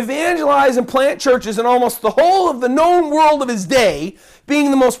evangelize and plant churches in almost the whole of the known world of his day,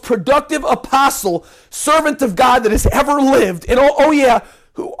 being the most productive apostle, servant of God that has ever lived, and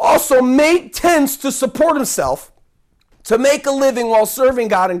who also made tents to support himself, to make a living while serving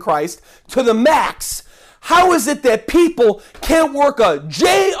God in Christ to the max. How is it that people can't work a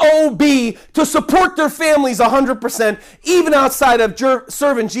job to support their families 100%, even outside of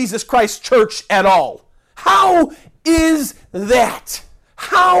serving Jesus Christ Church at all? How is that?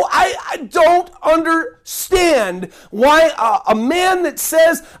 How? I don't understand why a man that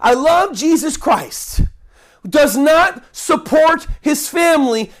says, I love Jesus Christ, does not support his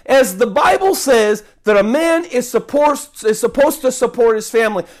family, as the Bible says that a man is supposed to support his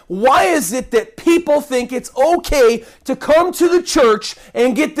family. Why is it that people think it's okay to come to the church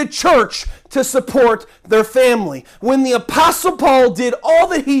and get the church to support their family? When the Apostle Paul did all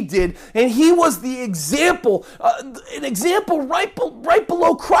that he did, and he was the example, an example right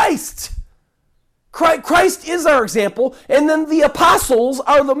below Christ. Christ is our example, and then the apostles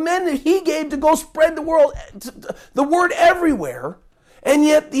are the men that he gave to go spread the word everywhere. And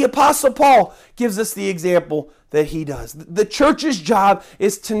yet the Apostle Paul gives us the example that he does. The church's job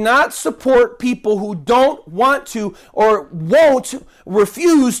is to not support people who don't want to or won't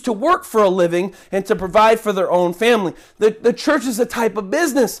refuse to work for a living and to provide for their own family. The church is a type of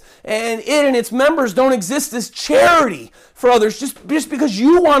business, and it and its members don't exist as charity for others just because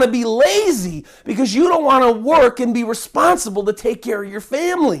you want to be lazy, because you don't want to work and be responsible to take care of your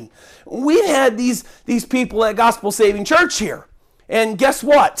family. We've had these people at Gospel Saving Church here, and guess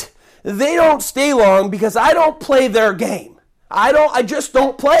what? They don't stay long because I don't play their game. I just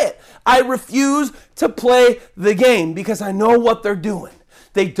don't play it. I refuse to play the game because I know what they're doing.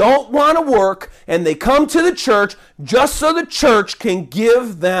 They don't want to work, and they come to the church just so the church can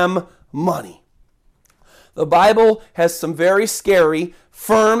give them money. The Bible has some very scary,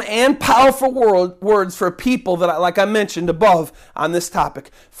 firm, and powerful words for people that, like I mentioned above on this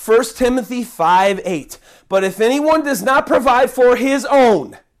topic. 1 Timothy 5:8. But if anyone does not provide for his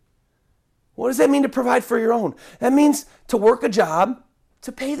own, what does that mean, to provide for your own? That means to work a job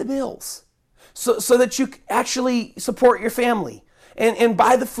to pay the bills so that you actually support your family and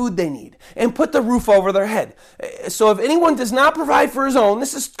buy the food they need and put the roof over their head. So if anyone does not provide for his own,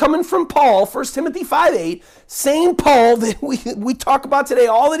 this is coming from Paul, 1 Timothy 5:8, same Paul that we talk about today,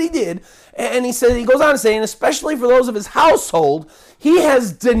 all that he did. And he goes on to say, and especially for those of his household, he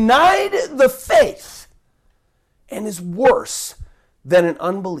has denied the faith and is worse than an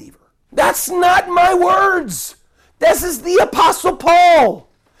unbeliever. That's not my words. This is the Apostle Paul.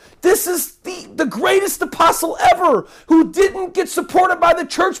 This is the greatest apostle ever, who didn't get supported by the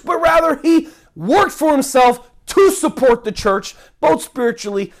church, but rather he worked for himself to support the church, both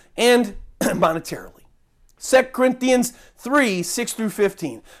spiritually and monetarily. 2 Corinthians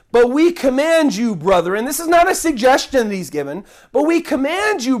 3:6-15. But we command you, brethren, this is not a suggestion that he's given, but we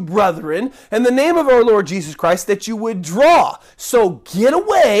command you, brethren, in the name of our Lord Jesus Christ, that you withdraw. So get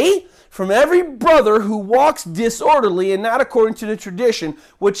away from every brother who walks disorderly and not according to the tradition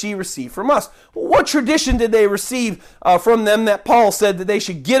which he received from us. What tradition did they receive from them that Paul said that they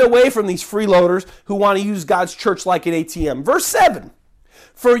should get away from these freeloaders who want to use God's church like an ATM? Verse 7.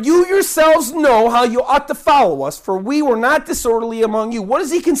 For you yourselves know how you ought to follow us, for we were not disorderly among you. What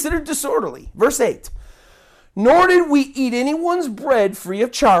is he considered disorderly? Verse 8. Nor did we eat anyone's bread free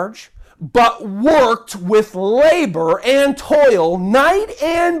of charge, but worked with labor and toil night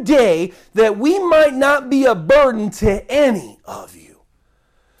and day, that we might not be a burden to any of you.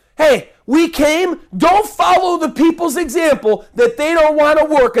 Hey, we came, don't follow the people's example that they don't want to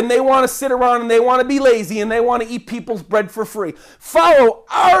work and they want to sit around and they want to be lazy and they want to eat people's bread for free. Follow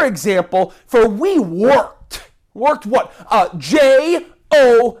our example, for we worked. Worked what? J-O-B,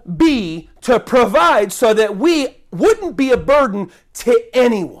 to provide so that we wouldn't be a burden to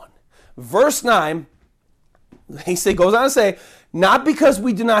anyone. Verse 9, goes on to say, not because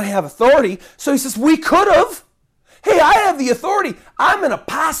we do not have authority. So he says, we could have. Hey, I have the authority. I'm an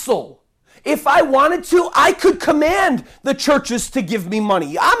apostle. If I wanted to, I could command the churches to give me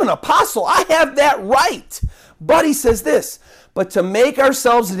money. I'm an apostle. I have that right. But he says this, but to make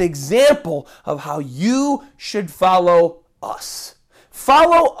ourselves an example of how you should follow us.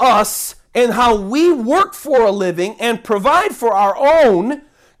 Follow us and how we work for a living and provide for our own,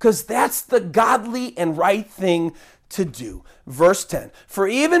 because that's the godly and right thing to do. Verse 10, for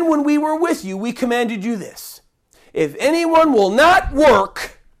even when we were with you, we commanded you this. If anyone will not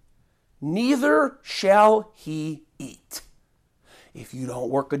work, neither shall he eat. If you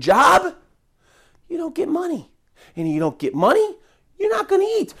don't work a job, you don't get money. And you don't get money, you're not going to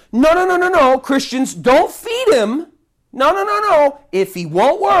eat. No. Christians, don't feed him. No. If he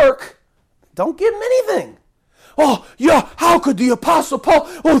won't work, don't give him anything. Oh, yeah, how could the Apostle Paul?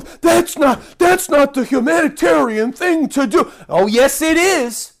 Oh, that's not the humanitarian thing to do. Oh, yes, it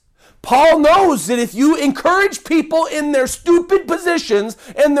is. Paul knows that if you encourage people in their stupid positions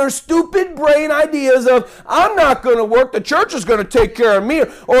and their stupid brain ideas of, I'm not going to work, the church is going to take care of me,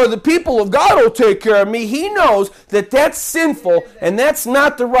 or the people of God will take care of me, he knows that that's sinful and that's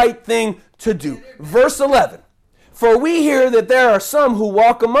not the right thing to do. Verse 11. For we hear that there are some who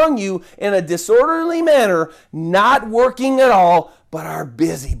walk among you in a disorderly manner, not working at all, but are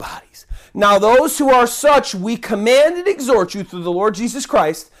busybodies. Now those who are such, we command and exhort you through the Lord Jesus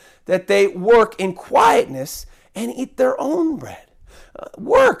Christ, that they work in quietness and eat their own bread.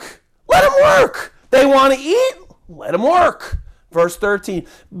 Work. Let them work. They want to eat. Let them work. Verse 13.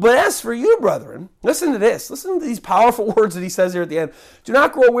 But as for you, brethren, listen to this. Listen to these powerful words that he says here at the end. Do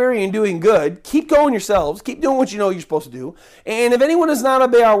not grow weary in doing good. Keep going yourselves. Keep doing what you know you're supposed to do. And if anyone does not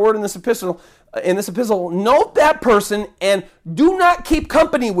obey our word in this epistle, note that person and do not keep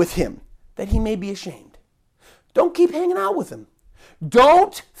company with him, that he may be ashamed. Don't keep hanging out with him.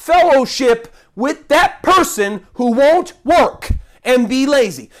 Don't fellowship with that person who won't work and be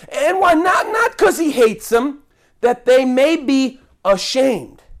lazy. And why not? Not because he hates them, that they may be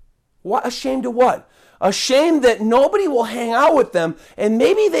ashamed. What? Ashamed of what? Ashamed that nobody will hang out with them, and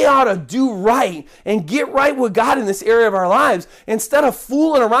maybe they ought to do right and get right with God in this area of our lives instead of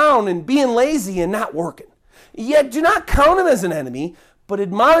fooling around and being lazy and not working. Yet do not count him as an enemy, but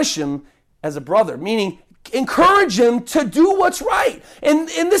admonish him as a brother, meaning encourage him to do what's right. And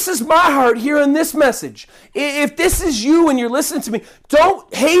this is my heart here in this message. If this is you and you're listening to me,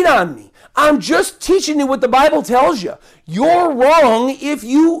 don't hate on me. I'm just teaching you what the Bible tells you. You're wrong if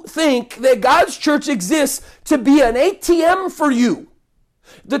you think that God's church exists to be an ATM for you.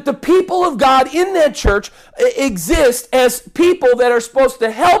 That the people of God in that church exist as people that are supposed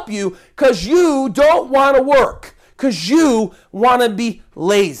to help you because you don't want to work, because you want to be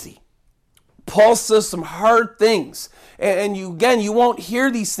lazy. Paul says some hard things, and you won't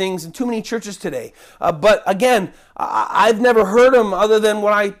hear these things in too many churches today. But again, I've never heard them other than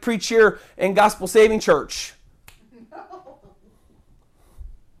when I preach here in Gospel Saving Church.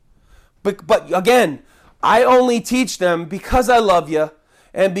 But again, I only teach them because I love you,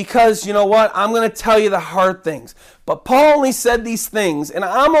 and because, you know what, I'm going to tell you the hard things. But Paul only said these things, and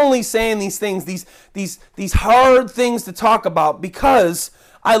I'm only saying these things, these hard things to talk about because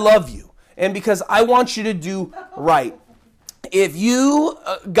I love you. And because I want you to do right. If you,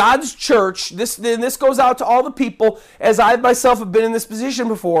 God's church, this goes out to all the people, as I myself have been in this position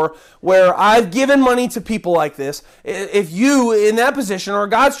before, where I've given money to people like this. If you, in that position, or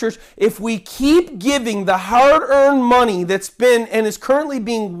God's church, if we keep giving the hard-earned money that's been and is currently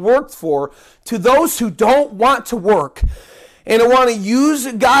being worked for to those who don't want to work and want to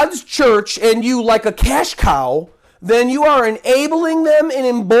use God's church and you like a cash cow, then you are enabling them and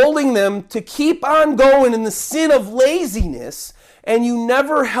emboldening them to keep on going in the sin of laziness, and you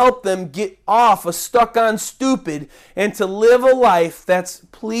never help them get off of stuck on stupid and to live a life that's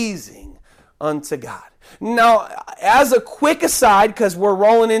pleasing unto God. Now, as a quick aside, because we're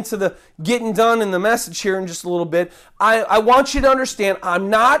rolling into the getting done in the message here in just a little bit, I want you to understand,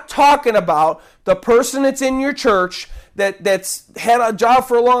 I'm not talking about the person that's in your church that's had a job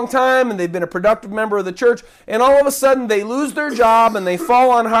for a long time and they've been a productive member of the church, and all of a sudden they lose their job and they fall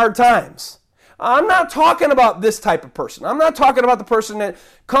on hard times. I'm not talking about this type of person. I'm not talking about the person that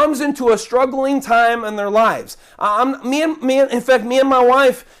comes into a struggling time in their lives. Me and my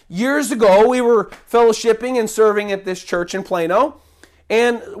wife, years ago, we were fellowshipping and serving at this church in Plano,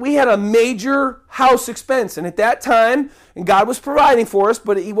 and we had a major house expense. And at that time, and God was providing for us,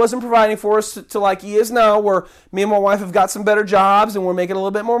 but He wasn't providing for us to like He is now, where me and my wife have got some better jobs and we're making a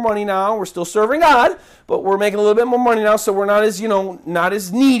little bit more money now. We're still serving God, but we're making a little bit more money now, so we're not as, not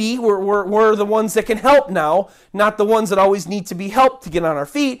as needy. We're the ones that can help now, not the ones that always need to be helped to get on our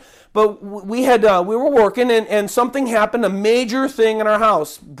feet. But we were working, and something happened. A major thing in our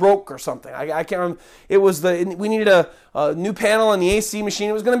house broke or something. I can't remember. It was we needed a new panel on the AC machine.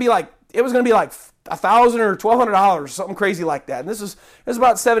 It was going to be like $1,000 or $1,200, something crazy like that. And this was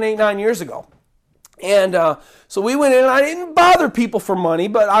about 7, 8, 9 years ago. And so we went in, and I didn't bother people for money,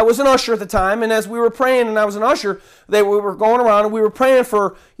 but I was an usher at the time, and as we were praying, and I was an usher, we were going around, and we were praying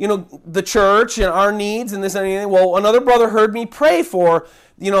for, the church and our needs and this and anything. Well, another brother heard me pray for,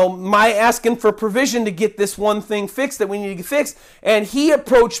 my asking for provision to get this one thing fixed that we need to get fixed, and he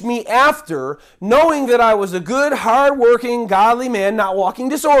approached me after, knowing that I was a good, hard-working, godly man, not walking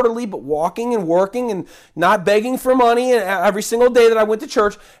disorderly, but walking and working and not begging for money every single day that I went to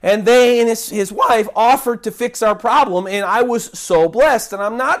church, and they and his wife offered to fix our problem, and I was so blessed. And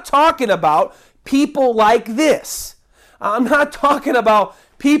I'm not talking about people like this. I'm not talking about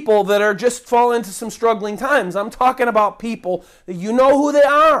people that are just falling into some struggling times. I'm talking about people that you know who they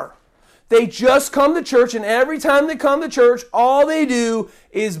are. They just come to church, and every time they come to church, all they do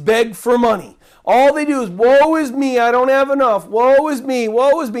is beg for money. All they do is, woe is me, I don't have enough. Woe is me,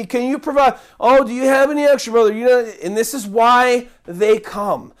 can you provide? Oh, do you have any extra, brother? And this is why they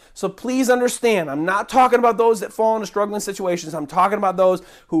come. So please understand, I'm not talking about those that fall into struggling situations. I'm talking about those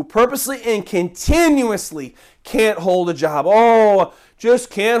who purposely and continuously can't hold a job. Oh, just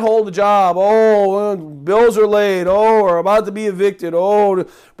can't hold a job. Oh, bills are late. Oh, we're about to be evicted. Oh,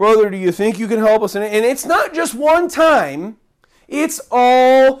 brother, do you think you can help us? And it's not just one time. It's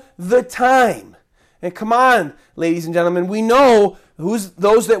all the time. And come on, ladies and gentlemen, we know who's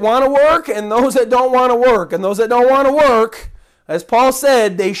those that want to work and those that don't want to work. And those that don't want to work, as Paul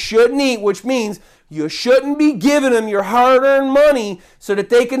said, they shouldn't eat, which means you shouldn't be giving them your hard-earned money so that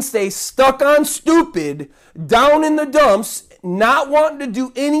they can stay stuck on stupid, down in the dumps, not wanting to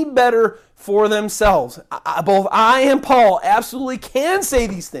do any better for themselves. Both I and Paul absolutely can say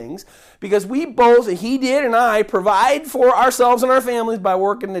these things because we both, he did and I, provide for ourselves and our families by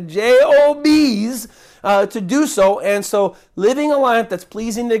working the jobs to do so. And so living a life that's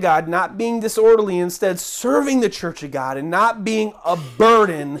pleasing to God, not being disorderly, instead serving the church of God and not being a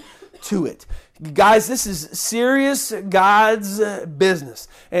burden to it. Guys, this is serious God's business.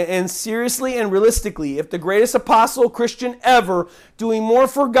 And seriously and realistically, if the greatest apostle Christian ever, doing more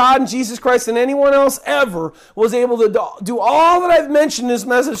for God and Jesus Christ than anyone else ever, was able to do all that I've mentioned in this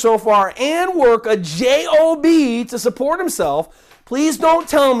message so far and work a job to support himself, please don't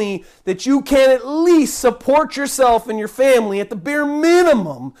tell me that you can at least support yourself and your family at the bare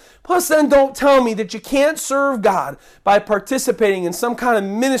minimum. Plus then don't tell me that you can't serve God by participating in some kind of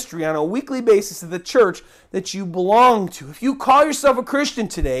ministry on a weekly basis at the church that you belong to. If you call yourself a Christian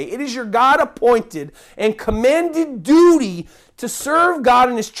today, it is your God-appointed and commanded duty to serve God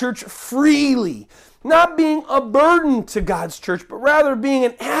and His church freely, not being a burden to God's church, but rather being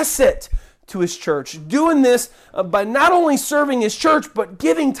an asset to His church. Doing this by not only serving His church, but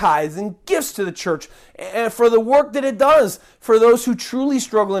giving tithes and gifts to the church and for the work that it does for those who truly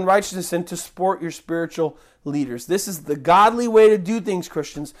struggle in righteousness and to support your spiritual leaders. This is the godly way to do things,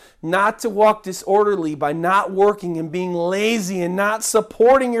 Christians, not to walk disorderly by not working and being lazy and not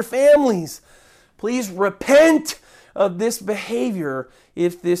supporting your families. Please repent of this behavior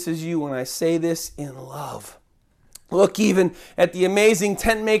if this is you, and I say this in love. Look even at the amazing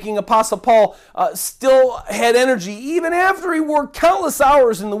tent-making Apostle Paul still had energy even after he worked countless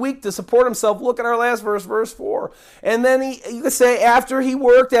hours in the week to support himself. Look at our last verse, verse 4. And then you could say after he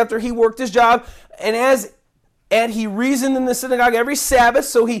worked his job, and he reasoned in the synagogue every Sabbath,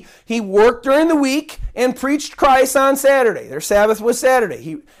 so he worked during the week and preached Christ on Saturday. Their Sabbath was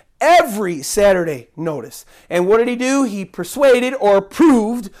Saturday. Every Saturday, notice. And what did he do? He persuaded or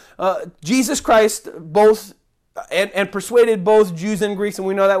proved Jesus Christ both and persuaded both Jews and Greeks, and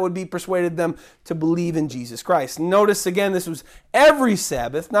we know that would be persuaded them to believe in Jesus Christ. Notice again, this was every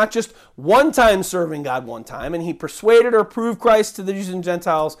Sabbath, not just one time serving God one time, and he persuaded or proved Christ to the Jews and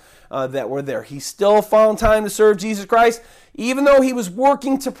Gentiles that were there. He still found time to serve Jesus Christ, even though he was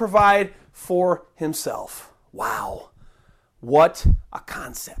working to provide for himself. Wow. What a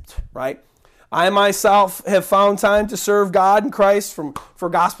concept, right? I myself have found time to serve God and Christ for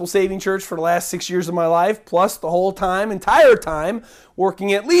Gospel Saving Church for the last 6 years of my life, plus the whole entire time,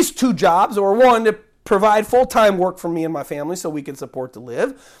 working at least 2 jobs, or one to provide full-time work for me and my family so we can support to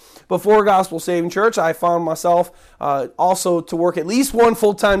live. Before Gospel Saving Church, I found myself also to work at least 1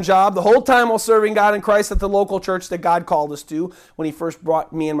 full-time job, the whole time while serving God and Christ at the local church that God called us to when He first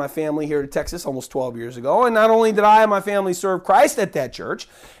brought me and my family here to Texas almost 12 years ago. And not only did I and my family serve Christ at that church,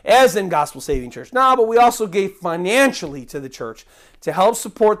 as in Gospel Saving Church now, but we also gave financially to the church to help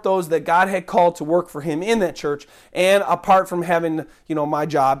support those that God had called to work for Him in that church, and apart from having, my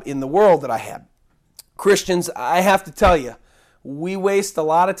job in the world that I had. Christians, I have to tell you, we waste a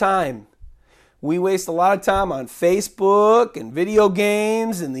lot of time. We waste a lot of time on Facebook and video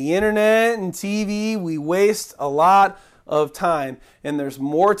games and the internet and TV. We waste a lot of time. And there's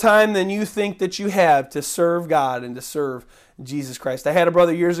more time than you think that you have to serve God and to serve Jesus Christ. I had a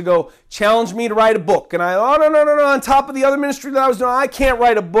brother years ago challenge me to write a book. And no. On top of the other ministry that I was doing, I can't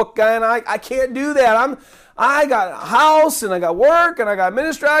write a book, guy, and I can't do that. I got a house and I got work and I got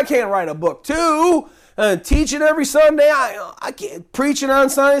ministry. I can't write a book too. Teaching every Sunday, I can't, preaching on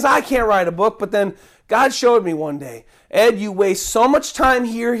Sundays, I can't write a book. But then God showed me one day, Ed, you waste so much time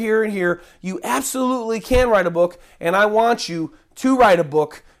here, and here. You absolutely can write a book, and I want you to write a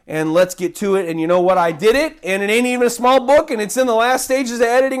book, and let's get to it. And you know what? I did it, and it ain't even a small book, and it's in the last stages of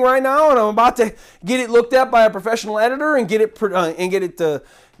editing right now, and I'm about to get it looked at by a professional editor and get it written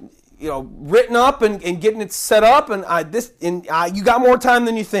up and getting it set up. And you got more time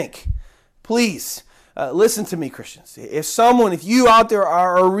than you think. Please, listen to me, Christians. If you out there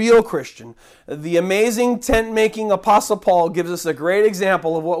are a real Christian, the amazing tent-making Apostle Paul gives us a great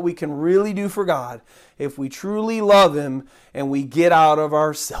example of what we can really do for God if we truly love Him and we get out of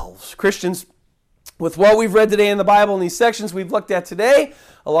ourselves. Christians, with what we've read today in the Bible in these sections we've looked at today,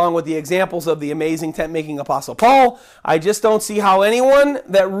 along with the examples of the amazing tent-making Apostle Paul, I just don't see how anyone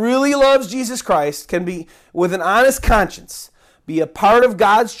that really loves Jesus Christ can be, with an honest conscience, be a part of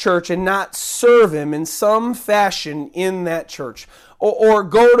God's church and not serve Him in some fashion in that church. Or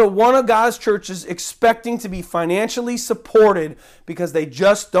go to one of God's churches expecting to be financially supported because they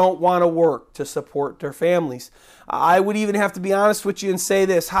just don't want to work to support their families. I would even have to be honest with you and say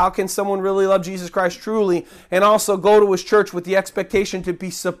this: how can someone really love Jesus Christ truly and also go to his church with the expectation to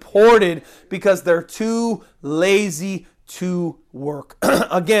be supported because they're too lazy to work?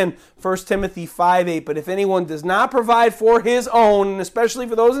 Again, 1 Timothy 5:8, but if anyone does not provide for his own, and especially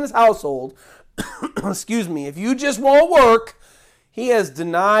for those in his household, excuse me, if you just won't work, he has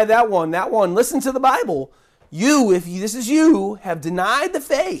denied that one. Listen to the Bible. This is you, have denied the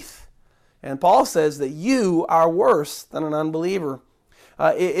faith. And Paul says that you are worse than an unbeliever.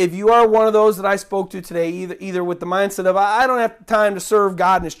 If you are one of those that I spoke to today, either with the mindset of, I don't have time to serve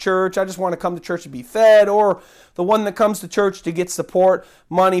God in His church, I just want to come to church to be fed, or the one that comes to church to get support,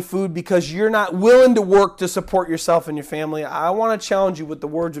 money, food, because you're not willing to work to support yourself and your family, I want to challenge you with the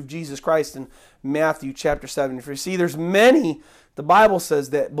words of Jesus Christ in Matthew chapter 7. If you see, there's many, the Bible says,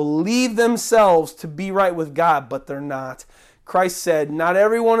 that believe themselves to be right with God, but they're not. Christ said, not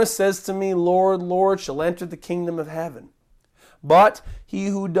everyone who says to me, Lord, Lord, shall enter the kingdom of heaven, but he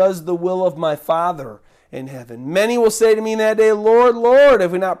who does the will of my Father in heaven. Many will say to me in that day, Lord, Lord,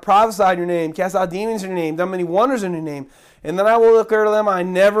 have we not prophesied in your name, cast out demons in your name, done many wonders in your name? And then I will declare to them, I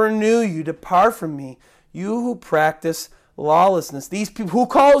never knew you. Depart from me, you who practice lawlessness. These people, who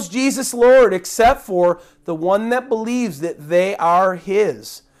calls Jesus Lord except for the one that believes that they are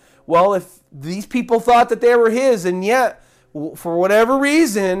His? Well, if these people thought that they were His, and yet, for whatever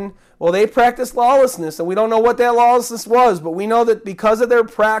reason, well, they practiced lawlessness, and we don't know what that lawlessness was, but we know that because of their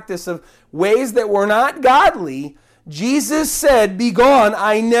practice of ways that were not godly, Jesus said, begone,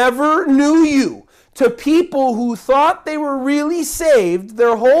 I never knew you. To people who thought they were really saved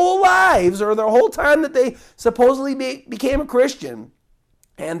their whole lives, or their whole time that they supposedly became a Christian,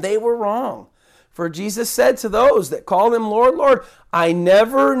 and they were wrong. For Jesus said to those that called Him Lord, Lord, I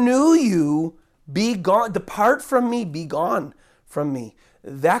never knew you. Be gone, depart from me, be gone from me.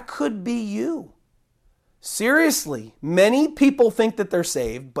 That could be you. Seriously, many people think that they're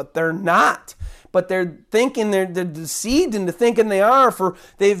saved, but they're not. But they're thinking, they're deceived into thinking they are.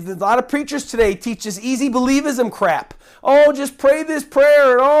 A lot of preachers today teach this easy believism crap. Oh, just pray this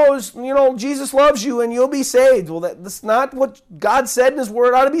prayer, and Jesus loves you and you'll be saved. Well, that's not what God said in His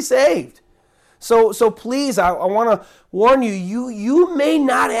Word how to be saved. So please, I want to warn you, you may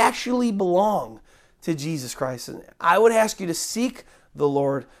not actually belong to Jesus Christ. And I would ask you to seek the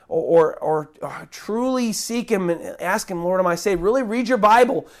Lord, or truly seek Him and ask Him, Lord, am I saved? Really read your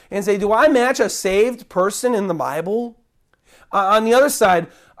Bible and say, do I match a saved person in the Bible? On the other side,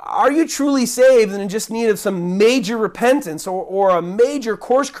 are you truly saved and in just need of some major repentance or a major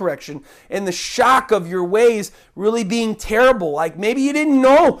course correction and the shock of your ways really being terrible? Like maybe you didn't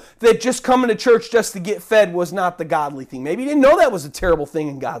know that just coming to church just to get fed was not the godly thing. Maybe you didn't know that was a terrible thing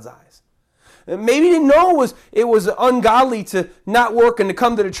in God's eyes. Maybe you didn't know it was ungodly to not work and to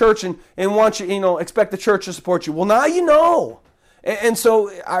come to the church and want you, expect the church to support you. Well, now you know. And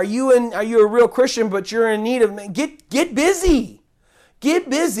so are you a real Christian, but you're in need of, get busy. Get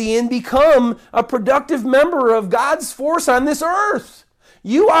busy and become a productive member of God's force on this earth.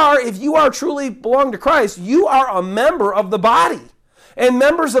 If you are truly belong to Christ, you are a member of the body. And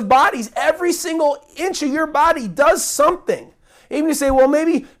members of bodies, every single inch of your body does something. Even you say, well,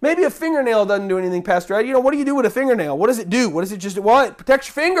 maybe a fingernail doesn't do anything, Pastor Ed. What do you do with a fingernail? What does it do? What does it just do? Well, it protects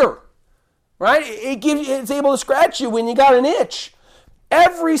your finger, right? It's able to scratch you when you got an itch.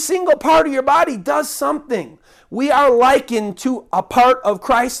 Every single part of your body does something. We are likened to a part of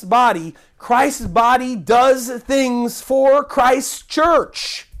Christ's body. Christ's body does things for Christ's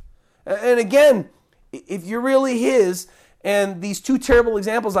church. And again, if you're really His, and these two terrible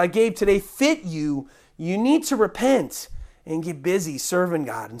examples I gave today fit you, you need to repent and get busy serving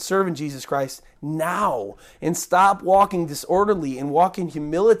God and serving Jesus Christ now, and stop walking disorderly and walk in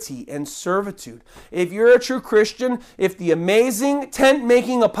humility and servitude. If you're a true Christian, if the amazing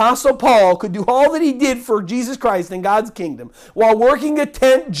tent-making Apostle Paul could do all that he did for Jesus Christ in God's kingdom while working a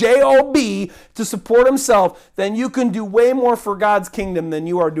tent job to support himself, then you can do way more for God's kingdom than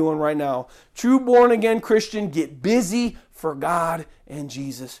you are doing right now. True born-again Christian, get busy for God and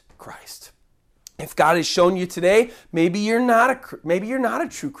Jesus Christ. If God has shown you today, maybe you're not a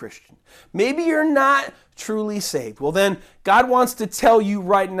true Christian. Maybe you're not truly saved. Well, then God wants to tell you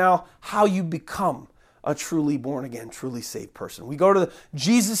right now how you become a truly born again, truly saved person. We go to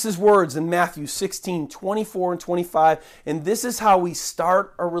Jesus' words in Matthew 16, 24 and 25, and this is how we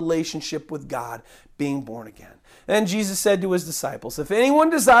start a relationship with God, being born again. Then Jesus said to his disciples, if anyone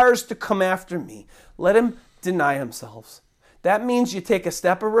desires to come after me, let him deny himself. That means you take a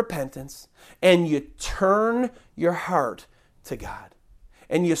step of repentance and you turn your heart to God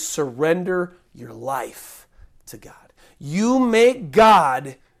and you surrender your life to God. You make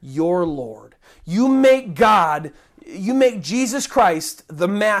God your Lord. You make Jesus Christ the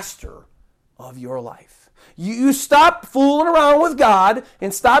master of your life. You stop fooling around with God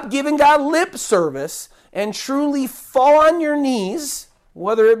and stop giving God lip service and truly fall on your knees,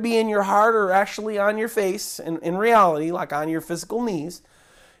 whether it be in your heart or actually on your face, in reality, like on your physical knees,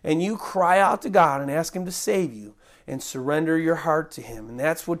 and you cry out to God and ask Him to save you and surrender your heart to Him. And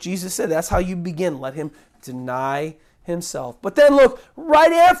that's what Jesus said. That's how you begin. Let Him deny Himself. But then look,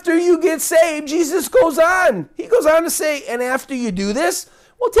 right after you get saved, Jesus goes on. He goes on to say, and after you do this,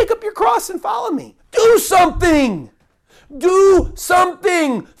 well, take up your cross and follow me. Do something. Do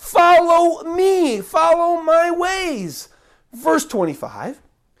something. Follow me. Follow my ways. Verse 25,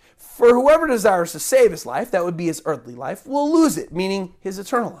 for whoever desires to save his life, that would be his earthly life, will lose it, meaning his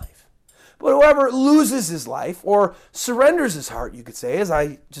eternal life. But whoever loses his life or surrenders his heart, you could say, as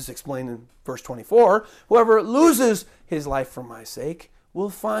I just explained in verse 24, whoever loses his life for my sake will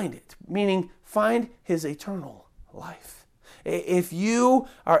find it, meaning find his eternal life. If you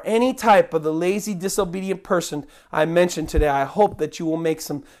are any type of the lazy, disobedient person I mentioned today, I hope that you will make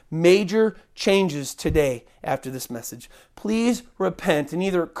some major changes today after this message. Please repent and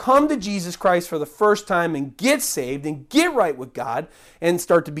either come to Jesus Christ for the first time and get saved and get right with God and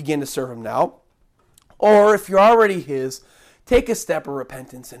start to begin to serve Him now. Or if you're already His, take a step of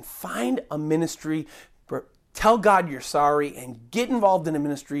repentance and find a ministry. Tell God you're sorry and get involved in a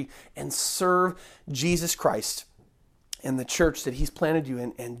ministry and serve Jesus Christ and the church that He's planted you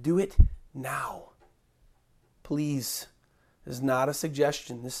in, and do it now. Please. This is not a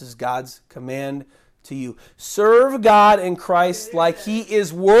suggestion. This is God's command to you. Serve God in Christ like He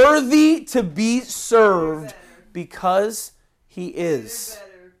is worthy to be served because He is.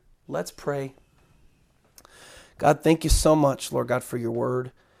 Let's pray. God, thank you so much, Lord God, for your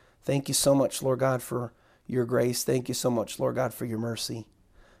word. Thank you so much, Lord God, for your grace. Thank you so much, Lord God, for your mercy.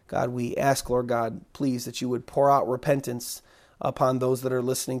 God, we ask, Lord God, please that you would pour out repentance upon those that are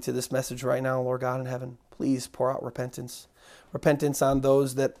listening to this message right now, Lord God in heaven. Please pour out repentance. Repentance on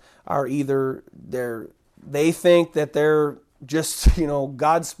those that are either they think that they're just,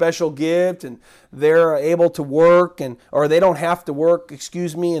 God's special gift and they're able to work or they don't have to work,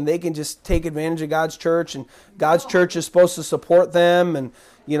 and they can just take advantage of God's church and God's church is supposed to support them and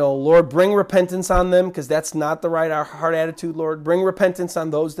Lord, bring repentance on them because that's not the right heart attitude, Lord. Bring repentance on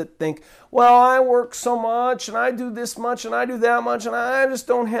those that think, well, I work so much and I do this much and I do that much and I just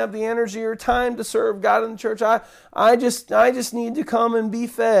don't have the energy or time to serve God in the church. I just need to come and be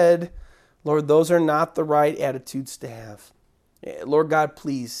fed. Lord, those are not the right attitudes to have. Lord God,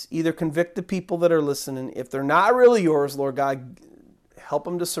 please either convict the people that are listening. If they're not really yours, Lord God, help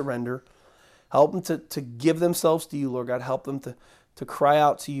them to surrender. Help them to give themselves to you, Lord God. Help them to cry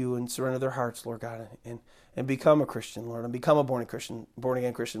out to you and surrender their hearts, Lord God, and become a Christian, Lord, and become a born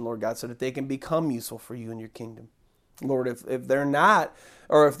again Christian, Lord God, so that they can become useful for you in your kingdom. Lord, if they're not,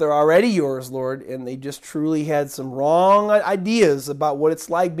 or if they're already yours, Lord, and they just truly had some wrong ideas about what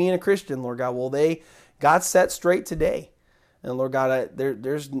it's like being a Christian, Lord God, well, they got set straight today. And Lord God,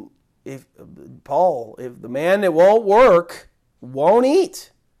 if the man that won't work won't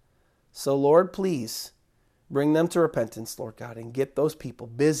eat. So Lord, please bring them to repentance, Lord God, and get those people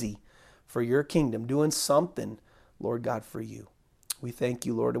busy for your kingdom, doing something, Lord God, for you. We thank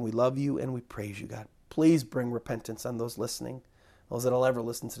you, Lord, and we love you, and we praise you, God. Please bring repentance on those listening, those that will ever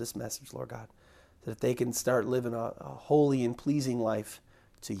listen to this message, Lord God, so that they can start living a holy and pleasing life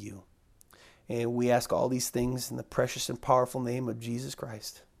to you. And we ask all these things in the precious and powerful name of Jesus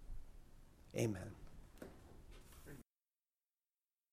Christ. Amen.